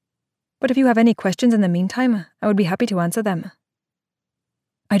 But if you have any questions in the meantime, I would be happy to answer them.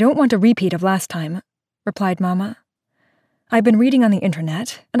 I don't want a repeat of last time, replied Mama. I've been reading on the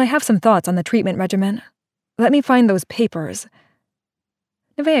internet, and I have some thoughts on the treatment regimen. Let me find those papers.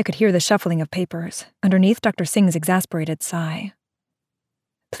 Nevaeh could hear the shuffling of papers underneath Dr. Singh's exasperated sigh.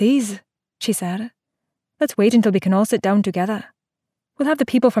 Please, she said. Let's wait until we can all sit down together. We'll have the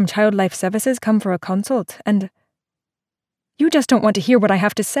people from Child Life Services come for a consult, and... You just don't want to hear what I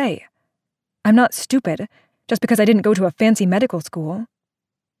have to say. I'm not stupid, just because I didn't go to a fancy medical school.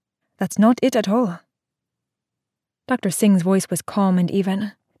 That's not it at all. Dr. Singh's voice was calm and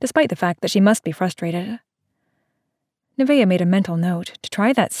even, despite the fact that she must be frustrated. Nevaeh made a mental note to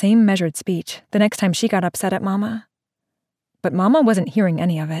try that same measured speech the next time she got upset at Mama. But Mama wasn't hearing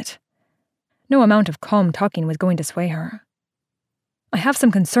any of it. No amount of calm talking was going to sway her. "I have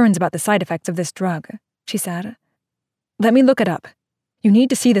some concerns about the side effects of this drug," she said. "Let me look it up. You need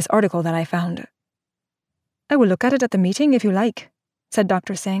to see this article that I found." "I will look at it at the meeting if you like," said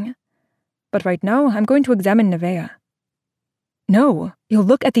Dr. Singh. "But right now, I'm going to examine Nevaeh." "No, you'll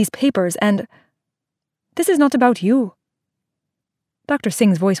look at these papers and—" "This is not about you." Dr.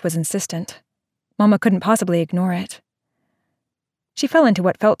 Singh's voice was insistent. Mama couldn't possibly ignore it. She fell into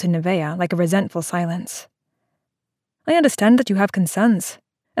what felt to Nevaeh like a resentful silence. "I understand that you have concerns,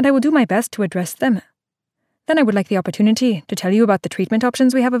 and I will do my best to address them. Then I would like the opportunity to tell you about the treatment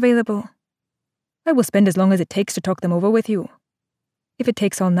options we have available. I will spend as long as it takes to talk them over with you. If it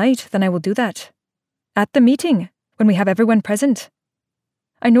takes all night, then I will do that. At the meeting, when we have everyone present.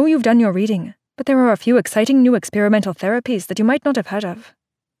 I know you've done your reading, but there are a few exciting new experimental therapies that you might not have heard of."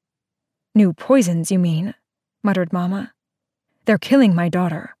 "New poisons, you mean?" muttered Mama. "They're killing my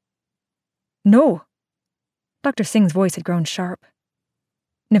daughter." "No." Dr. Singh's voice had grown sharp.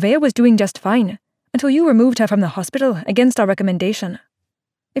 "Nevaeh was doing just fine until you removed her from the hospital against our recommendation.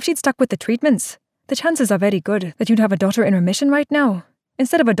 If she'd stuck with the treatments, the chances are very good that you'd have a daughter in remission right now,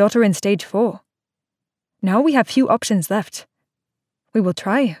 instead of a daughter in stage 4. Now we have few options left. We will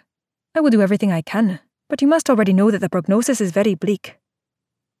try. I will do everything I can, but you must already know that the prognosis is very bleak.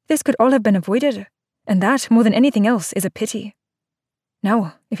 This could all have been avoided, and that, more than anything else, is a pity.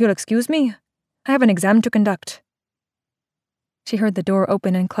 Now, if you'll excuse me, I have an exam to conduct." She heard the door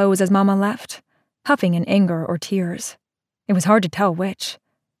open and close as Mama left, huffing in anger or tears. It was hard to tell which,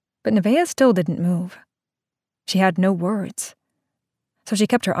 but Nevaeh still didn't move. She had no words, so she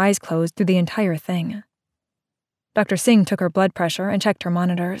kept her eyes closed through the entire thing. Dr. Singh took her blood pressure and checked her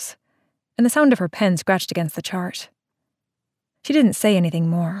monitors, and the sound of her pen scratched against the chart. She didn't say anything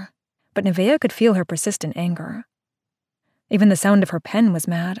more, but Nevaeh could feel her persistent anger. Even the sound of her pen was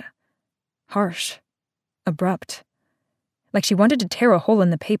mad, harsh, abrupt, like she wanted to tear a hole in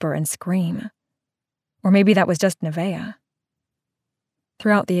the paper and scream. Or maybe that was just Nevaeh.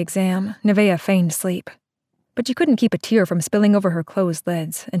 Throughout the exam, Nevaeh feigned sleep, but she couldn't keep a tear from spilling over her closed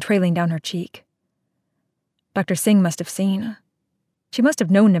lids and trailing down her cheek. Dr. Singh must have seen. She must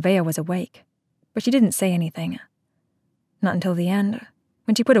have known Nevaeh was awake, but she didn't say anything. Not until the end,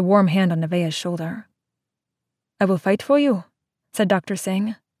 when she put a warm hand on Nevaeh's shoulder. "I will fight for you," said Dr.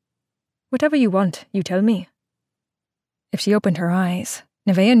 Singh. "Whatever you want, you tell me." If she opened her eyes,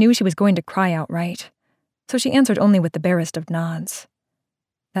 Nevaeh knew she was going to cry outright, so she answered only with the barest of nods.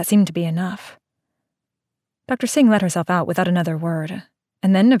 That seemed to be enough. Dr. Singh let herself out without another word,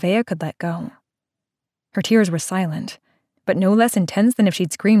 and then Nevaeh could let go. Her tears were silent, but no less intense than if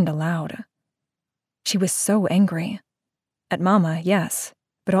she'd screamed aloud. She was so angry. At Mama, yes,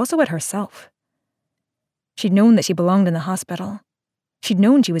 but also at herself. She'd known that she belonged in the hospital. She'd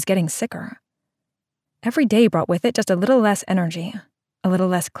known she was getting sicker. Every day brought with it just a little less energy, a little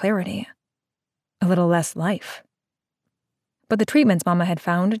less clarity, a little less life. But the treatments Mama had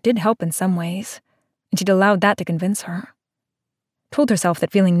found did help in some ways, and she'd allowed that to convince her. Told herself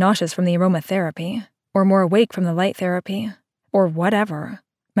that feeling nauseous from the aromatherapy, or more awake from the light therapy, or whatever,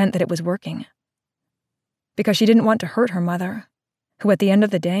 meant that it was working. Because she didn't want to hurt her mother, who at the end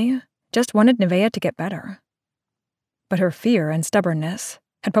of the day just wanted Nevaeh to get better. But her fear and stubbornness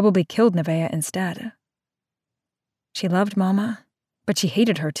had probably killed Nevaeh instead. She loved Mama, but she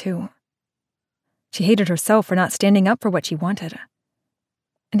hated her too. She hated herself for not standing up for what she wanted.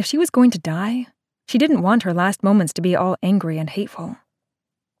 And if she was going to die, she didn't want her last moments to be all angry and hateful.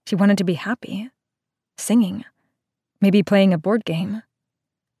 She wanted to be happy, singing, maybe playing a board game.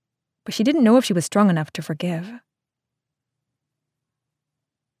 But she didn't know if she was strong enough to forgive.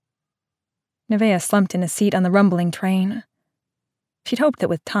 Nevaeh slumped in a seat on the rumbling train. She'd hoped that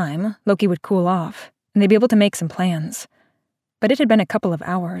with time, Loki would cool off, and they'd be able to make some plans. But it had been a couple of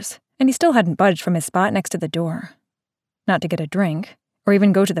hours, and he still hadn't budged from his spot next to the door. Not to get a drink, or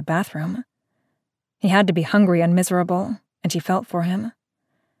even go to the bathroom. He had to be hungry and miserable, and she felt for him.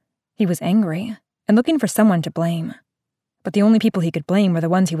 He was angry, and looking for someone to blame. But the only people he could blame were the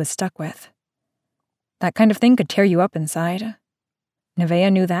ones he was stuck with. That kind of thing could tear you up inside.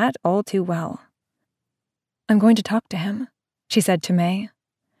 Nevaeh knew that all too well. "I'm going to talk to him," she said to May.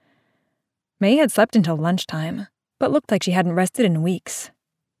 May had slept until lunchtime, but looked like she hadn't rested in weeks.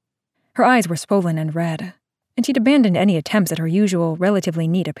 Her eyes were swollen and red, and she'd abandoned any attempts at her usual, relatively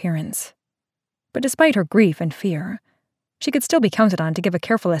neat appearance. But despite her grief and fear, she could still be counted on to give a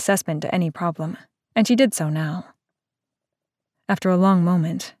careful assessment to any problem, and she did so now. After a long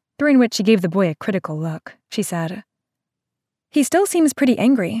moment, during which she gave the boy a critical look, she said, "He still seems pretty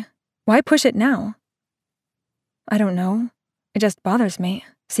angry. Why push it now?" "I don't know. It just bothers me,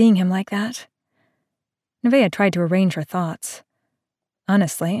 seeing him like that." Nevaeh tried to arrange her thoughts.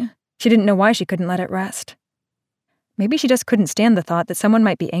 Honestly, she didn't know why she couldn't let it rest. Maybe she just couldn't stand the thought that someone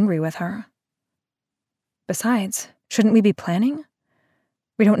might be angry with her. Besides, shouldn't we be planning?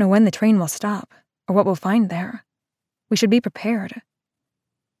 We don't know when the train will stop, or what we'll find there. We should be prepared.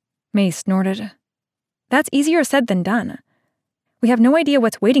 May snorted. "That's easier said than done. We have no idea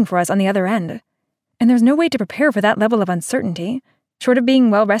what's waiting for us on the other end, and there's no way to prepare for that level of uncertainty, short of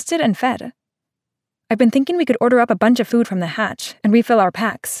being well-rested and fed. I've been thinking we could order up a bunch of food from the hatch and refill our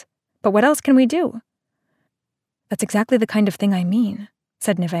packs, but what else can we do?" "That's exactly the kind of thing I mean,"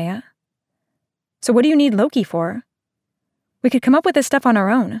 said Nevaeh. "So what do you need Loki for? We could come up with this stuff on our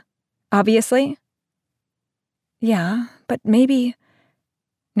own, obviously." "Yeah, but maybe..."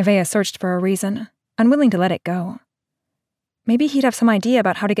 Nevaeh searched for a reason, unwilling to let it go. Maybe he'd have some idea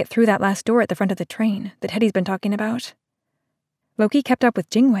about how to get through that last door at the front of the train that Hetty's been talking about. Loki kept up with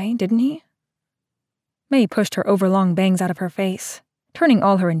Jingwei, didn't he? May pushed her overlong bangs out of her face, turning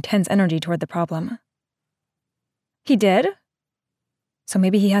all her intense energy toward the problem. "He did? So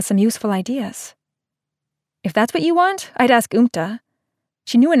maybe he has some useful ideas. If that's what you want, I'd ask Umta.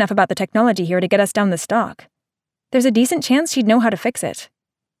 She knew enough about the technology here to get us down the stock. There's a decent chance she'd know how to fix it."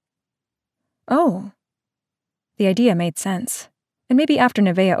 Oh. The idea made sense, and maybe after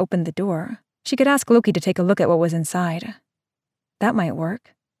Nevaeh opened the door, she could ask Loki to take a look at what was inside. That might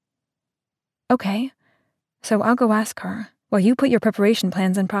work. "Okay, so I'll go ask her, while you put your preparation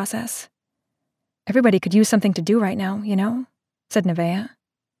plans in process. Everybody could use something to do right now, you know," said Nevaeh.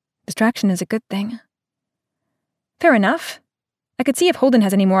 "Distraction is a good thing." "Fair enough. I could see if Holden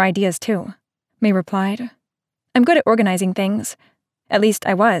has any more ideas, too," May replied. "I'm good at organizing things. At least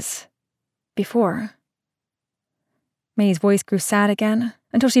I was. Before." May's voice grew sad again,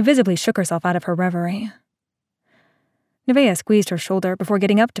 until she visibly shook herself out of her reverie. Nevaeh squeezed her shoulder before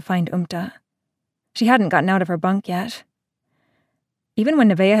getting up to find Umta. She hadn't gotten out of her bunk yet. Even when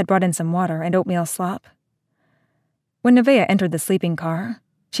Nevaeh had brought in some water and oatmeal slop. When Nevaeh entered the sleeping car,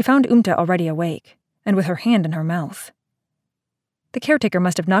 she found Umta already awake, and with her hand in her mouth. The caretaker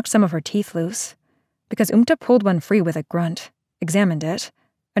must have knocked some of her teeth loose, because Umta pulled one free with a grunt, examined it,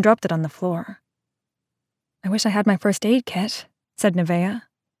 and dropped it on the floor. "I wish I had my first aid kit," said Nevaeh,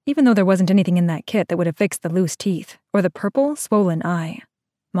 even though there wasn't anything in that kit that would have fixed the loose teeth or the purple, swollen eye.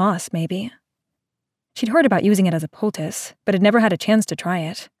 Moss, maybe. She'd heard about using it as a poultice, but had never had a chance to try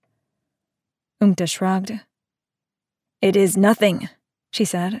it. Umta shrugged. "It is nothing," she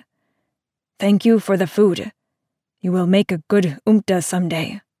said. "Thank you for the food. You will make a good Umta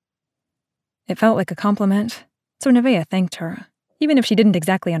someday." It felt like a compliment, so Nevaeh thanked her, even if she didn't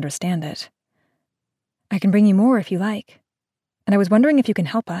exactly understand it. "I can bring you more if you like, and I was wondering if you can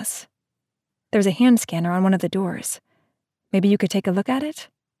help us. There's a hand scanner on one of the doors. Maybe you could take a look at it?"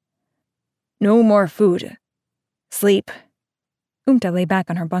 "No more food. Sleep." Umta lay back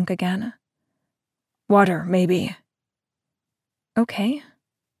on her bunk again. "Water, maybe." "Okay.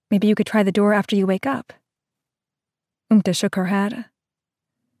 Maybe you could try the door after you wake up." Umta shook her head.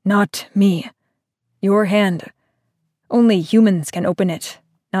 "Not me. Your hand. Only humans can open it,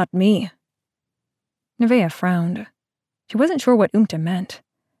 not me." Nevaeh frowned. She wasn't sure what Umta meant,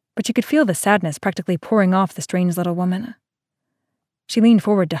 but she could feel the sadness practically pouring off the strange little woman. She leaned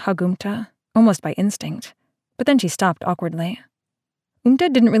forward to hug Umta, almost by instinct, but then she stopped awkwardly.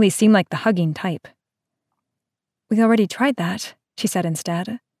 Umta didn't really seem like the hugging type. "We already tried that," she said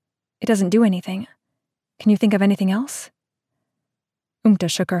instead. "It doesn't do anything. Can you think of anything else?" Umta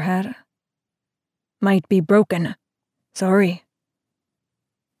shook her head. "Might be broken. Sorry."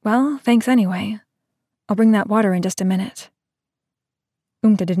 "Well, thanks anyway. I'll bring that water in just a minute."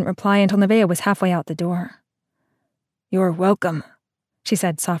 Umta didn't reply until Nevaeh was halfway out the door. "You're welcome," she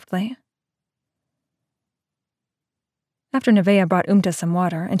said softly. After Nevaeh brought Umta some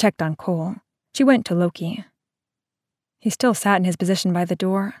water and checked on Cole, she went to Loki. He still sat in his position by the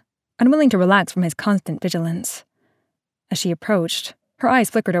door, unwilling to relax from his constant vigilance. As she approached, her eyes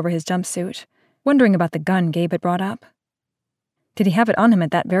flickered over his jumpsuit, wondering about the gun Gabe had brought up. Did he have it on him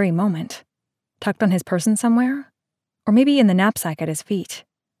at that very moment? Tucked on his person somewhere? Or maybe in the knapsack at his feet?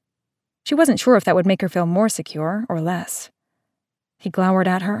 She wasn't sure if that would make her feel more secure or less. He glowered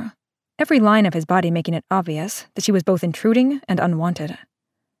at her, every line of his body making it obvious that she was both intruding and unwanted.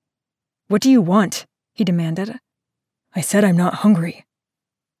 "What do you want?" he demanded. "I said I'm not hungry."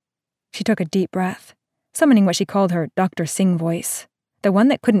 She took a deep breath, summoning what she called her Dr. Singh voice, the one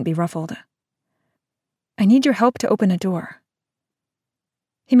that couldn't be ruffled. "I need your help to open a door.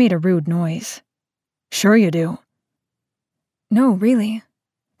 He made a rude noise. Sure you do. No, really.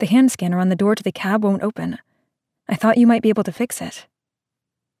 The hand scanner on the door to the cab won't open. I thought you might be able to fix it.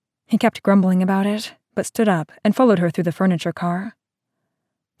 He kept grumbling about it, but stood up and followed her through the furniture car.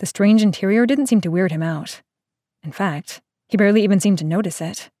 The strange interior didn't seem to weird him out. In fact, he barely even seemed to notice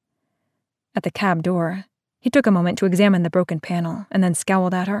it. At the cab door, he took a moment to examine the broken panel and then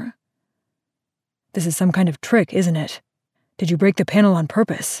scowled at her. This is some kind of trick, isn't it? Did you break the panel on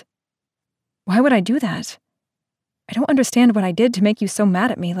purpose? Why would I do that? I don't understand what I did to make you so mad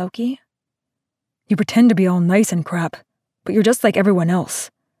at me, Loki. You pretend to be all nice and crap, but you're just like everyone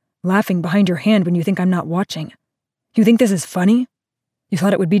else, laughing behind your hand when you think I'm not watching. You think this is funny? You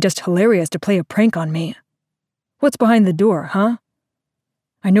thought it would be just hilarious to play a prank on me. What's behind the door, huh?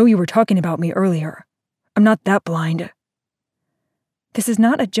 I know you were talking about me earlier. I'm not that blind. This is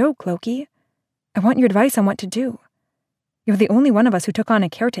not a joke, Loki. I want your advice on what to do. You're the only one of us who took on a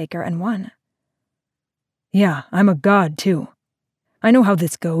caretaker and won. Yeah, I'm a god, too. I know how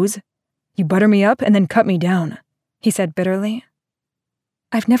this goes. You butter me up and then cut me down, he said bitterly.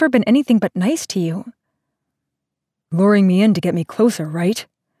 I've never been anything but nice to you. Luring me in to get me closer, right?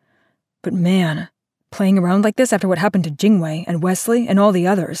 But man, playing around like this after what happened to Jingwei and Wesley and all the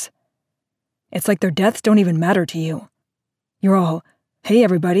others. It's like their deaths don't even matter to you. You're all, hey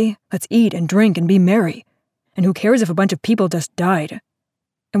everybody, let's eat and drink and be merry. And who cares if a bunch of people just died?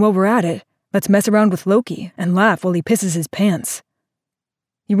 And while we're at it, let's mess around with Loki and laugh while he pisses his pants.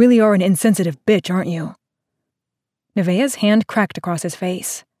 You really are an insensitive bitch, aren't you? Nevaeh's hand cracked across his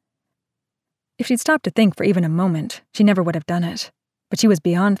face. If she'd stopped to think for even a moment, she never would have done it. But she was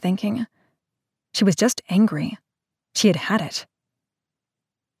beyond thinking. She was just angry. She had had it.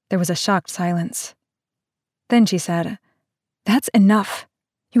 There was a shocked silence. Then she said, That's enough.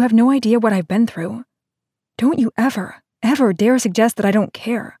 You have no idea what I've been through. Don't you ever, ever dare suggest that I don't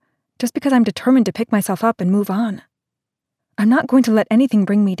care, just because I'm determined to pick myself up and move on. I'm not going to let anything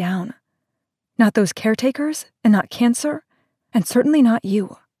bring me down. Not those caretakers, and not cancer, and certainly not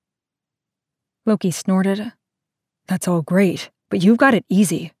you. Loki snorted. That's all great, but you've got it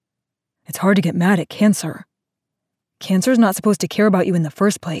easy. It's hard to get mad at cancer. Cancer's not supposed to care about you in the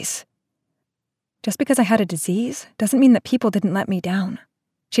first place. Just because I had a disease doesn't mean that people didn't let me down,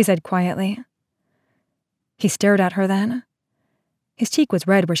 she said quietly. He stared at her then. His cheek was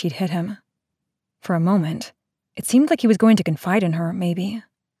red where she'd hit him. For a moment, it seemed like he was going to confide in her, maybe.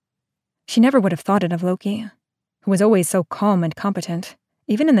 She never would have thought it of Loki, who was always so calm and competent,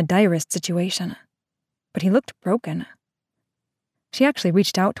 even in the direst situation. But he looked broken. She actually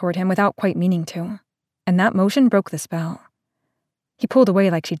reached out toward him without quite meaning to, and that motion broke the spell. He pulled away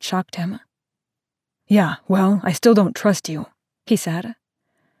like she'd shocked him. Yeah, well, I still don't trust you, he said.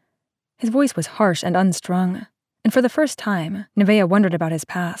 His voice was harsh and unstrung, and for the first time, Nevaeh wondered about his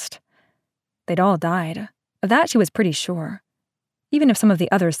past. They'd all died. Of that she was pretty sure, even if some of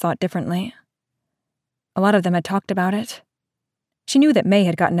the others thought differently. A lot of them had talked about it. She knew that May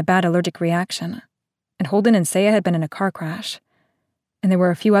had gotten a bad allergic reaction, and Holden and Seiya had been in a car crash, and there were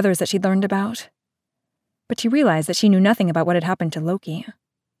a few others that she'd learned about. But she realized that she knew nothing about what had happened to Loki.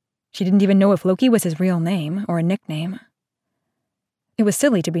 She didn't even know if Loki was his real name or a nickname. It was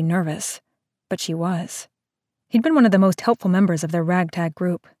silly to be nervous, but she was. He'd been one of the most helpful members of their ragtag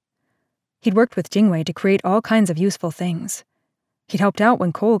group. He'd worked with Jingwei to create all kinds of useful things. He'd helped out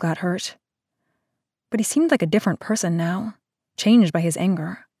when Cole got hurt. But he seemed like a different person now, changed by his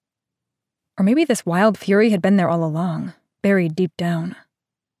anger. Or maybe this wild fury had been there all along, buried deep down.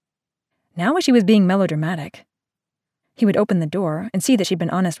 Now she was being melodramatic. He would open the door and see that she'd been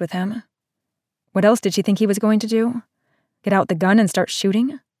honest with him. What else did she think he was going to do? Get out the gun and start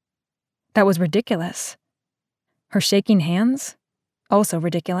shooting? That was ridiculous. Her shaking hands? Also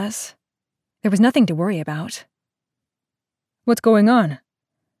ridiculous. There was nothing to worry about. What's going on?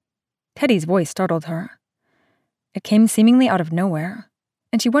 Teddy's voice startled her. It came seemingly out of nowhere,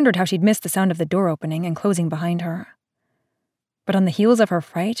 and she wondered how she'd missed the sound of the door opening and closing behind her. But on the heels of her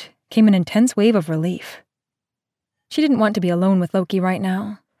fright came an intense wave of relief. She didn't want to be alone with Loki right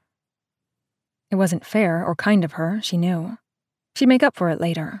now. It wasn't fair or kind of her, she knew. She'd make up for it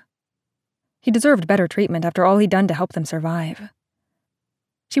later. He deserved better treatment after all he'd done to help them survive.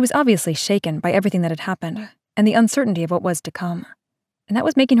 She was obviously shaken by everything that had happened and the uncertainty of what was to come, and that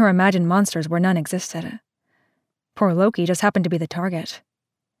was making her imagine monsters where none existed. Poor Loki just happened to be the target.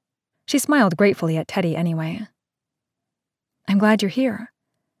 She smiled gratefully at Teddy anyway. I'm glad you're here.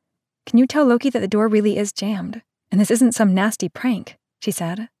 Can you tell Loki that the door really is jammed, and this isn't some nasty prank, she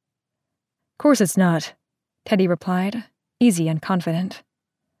said. Course it's not, Teddy replied, easy and confident.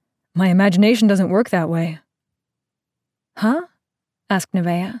 My imagination doesn't work that way. Huh? asked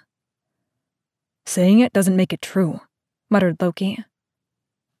Nevaeh. Saying it doesn't make it true, muttered Loki.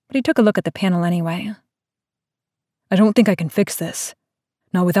 But he took a look at the panel anyway. I don't think I can fix this.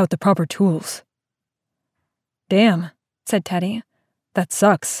 Not without the proper tools. Damn, said Teddy. That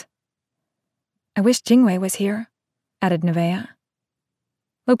sucks. I wish Jingwei was here, added Nevaeh.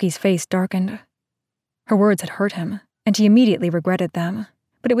 Loki's face darkened. Her words had hurt him, and he immediately regretted them,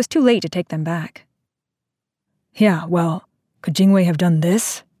 but it was too late to take them back. Yeah, well, could Jingwei have done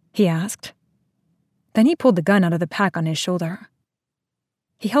this? He asked. Then he pulled the gun out of the pack on his shoulder.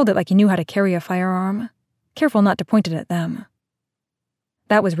 He held it like he knew how to carry a firearm, careful not to point it at them.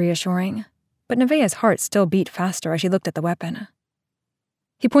 That was reassuring, but Nevaeh's heart still beat faster as she looked at the weapon.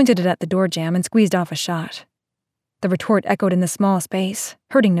 He pointed it at the door jamb and squeezed off a shot. The retort echoed in the small space,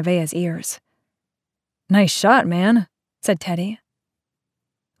 hurting Nevaeh's ears. Nice shot, man, said Teddy.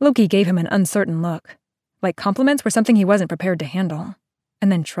 Loki gave him an uncertain look, like compliments were something he wasn't prepared to handle,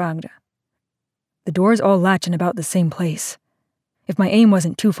 and then shrugged. The doors all latch in about the same place. If my aim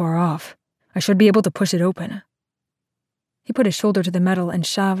wasn't too far off, I should be able to push it open. He put his shoulder to the metal and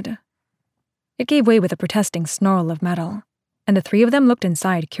shoved. It gave way with a protesting snarl of metal, and the three of them looked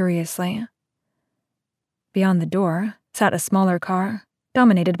inside curiously. Beyond the door sat a smaller car,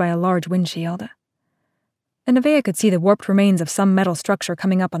 dominated by a large windshield. And Nevaeh could see the warped remains of some metal structure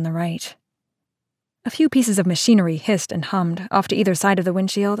coming up on the right. A few pieces of machinery hissed and hummed off to either side of the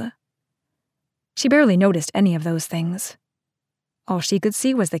windshield. She barely noticed any of those things. All she could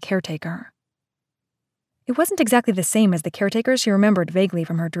see was the caretaker. It wasn't exactly the same as the caretaker she remembered vaguely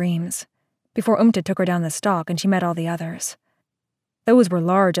from her dreams, before Umta took her down the stalk and she met all the others. Those were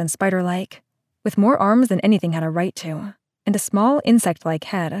large and spider-like, with more arms than anything had a right to, and a small insect-like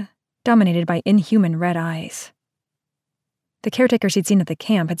head, dominated by inhuman red eyes. The caretaker she'd seen at the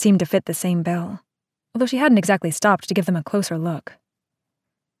camp had seemed to fit the same bill, although she hadn't exactly stopped to give them a closer look.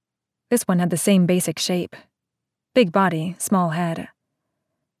 This one had the same basic shape. Big body, small head.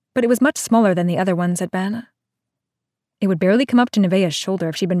 But it was much smaller than the other ones had been. It would barely come up to Nevaeh's shoulder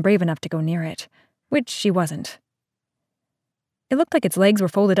if she'd been brave enough to go near it, which she wasn't. It looked like its legs were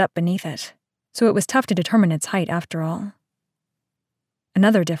folded up beneath it, so it was tough to determine its height after all.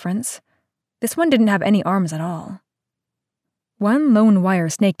 Another difference, this one didn't have any arms at all. One lone wire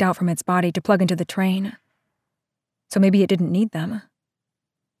snaked out from its body to plug into the train, so maybe it didn't need them.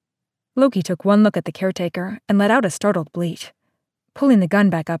 Loki took one look at the caretaker and let out a startled bleat, pulling the gun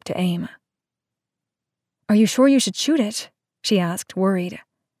back up to aim. Are you sure you should shoot it? She asked, worried.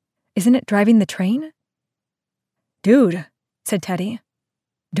 Isn't it driving the train? Dude, said Teddy.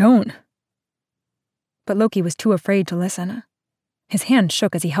 Don't. But Loki was too afraid to listen. His hand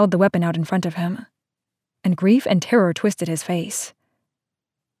shook as he held the weapon out in front of him, and grief and terror twisted his face.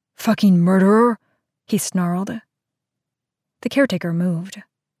 Fucking murderer, he snarled. The caretaker moved.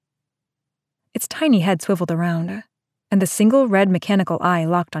 Its tiny head swiveled around, and the single red mechanical eye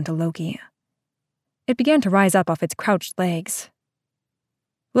locked onto Loki. It began to rise up off its crouched legs.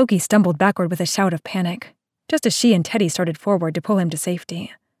 Loki stumbled backward with a shout of panic, just as she and Teddy started forward to pull him to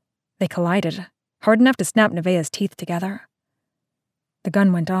safety. They collided, hard enough to snap Nevaeh's teeth together. The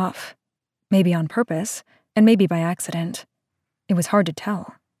gun went off, maybe on purpose, and maybe by accident. It was hard to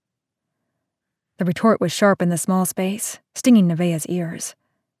tell. The retort was sharp in the small space, stinging Nevaeh's ears.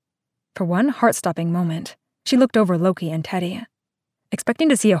 For one heart-stopping moment, she looked over Loki and Teddy, expecting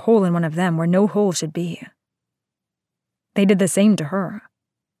to see a hole in one of them where no hole should be. They did the same to her.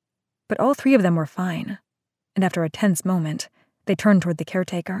 But all three of them were fine, and after a tense moment, they turned toward the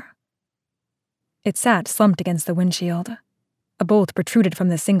caretaker. It sat slumped against the windshield. A bolt protruded from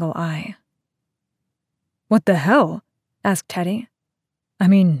the single eye. What the hell? Asked Teddy. I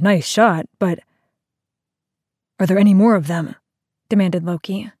mean, nice shot, but... Are there any more of them? Demanded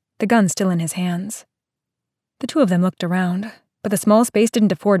Loki, the gun still in his hands. The two of them looked around, but the small space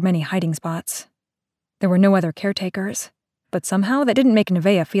didn't afford many hiding spots. There were no other caretakers, but somehow that didn't make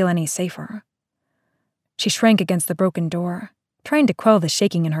Nevaeh feel any safer. She shrank against the broken door, trying to quell the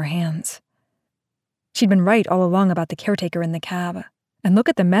shaking in her hands. She'd been right all along about the caretaker in the cab, and look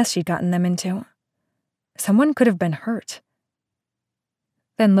at the mess she'd gotten them into. Someone could have been hurt.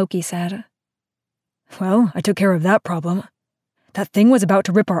 Then Loki said, Well, I took care of that problem. That thing was about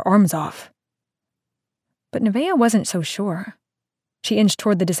to rip our arms off. But Nevaeh wasn't so sure. She inched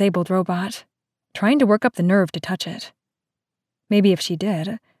toward the disabled robot, trying to work up the nerve to touch it. Maybe if she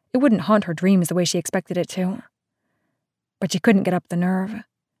did, it wouldn't haunt her dreams the way she expected it to. But she couldn't get up the nerve.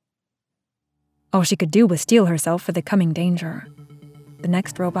 All she could do was steel herself for the coming danger. The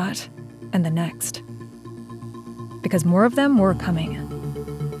next robot, and the next. Because more of them were coming.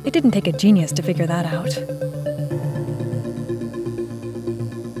 It didn't take a genius to figure that out.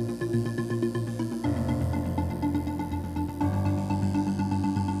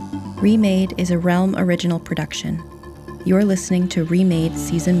 Remade is a Realm original production. You're listening to Remade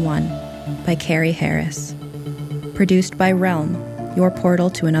Season 1 by Carrie Harris. Produced by Realm, your portal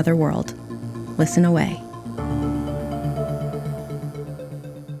to another world. Listen away.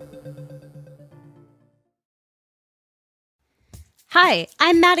 Hi,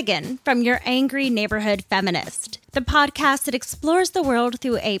 I'm Madigan from Your Angry Neighborhood Feminist, the podcast that explores the world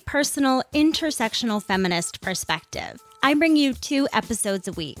through a personal, intersectional feminist perspective. I bring you 2 episodes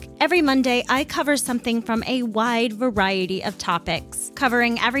a week. Every Monday, I cover something from a wide variety of topics,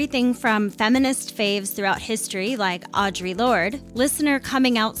 covering everything from feminist faves throughout history like Audre Lorde, listener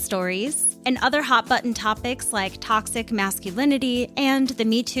coming out stories, and other hot-button topics like toxic masculinity and the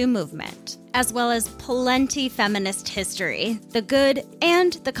Me Too movement, as well as plenty feminist history, the good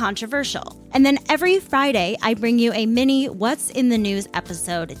and the controversial. And then every Friday, I bring you a mini What's in the News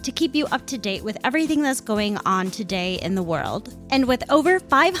episode to keep you up to date with everything that's going on today in the world. And with over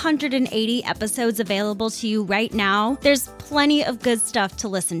 580 episodes available to you right now, there's plenty of good stuff to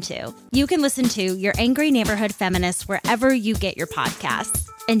listen to. You can listen to Your Angry Neighborhood Feminist wherever you get your podcasts.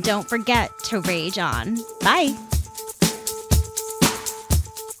 And don't forget to rage on. Bye.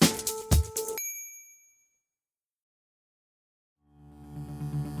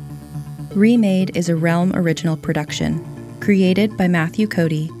 Remade is a Realm original production, created by Matthew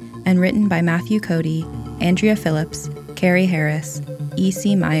Cody and written by Matthew Cody, Andrea Phillips, Carrie Harris,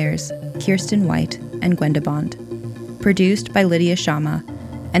 E.C. Myers, Kirsten White, and Gwenda Bond. Produced by Lydia Shama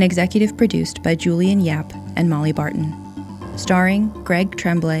and executive produced by Julian Yap and Molly Barton. Starring Greg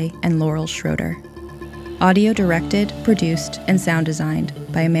Tremblay and Laurel Schroeder. Audio directed, produced, and sound designed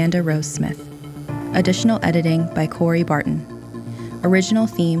by Amanda Rose Smith. Additional editing by Corey Barton. Original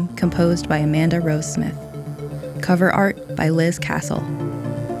theme composed by Amanda Rose Smith. Cover art by Liz Castle.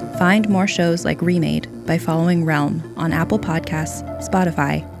 Find more shows like Remade by following Realm on Apple Podcasts,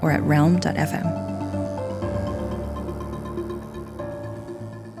 Spotify, or at realm.fm.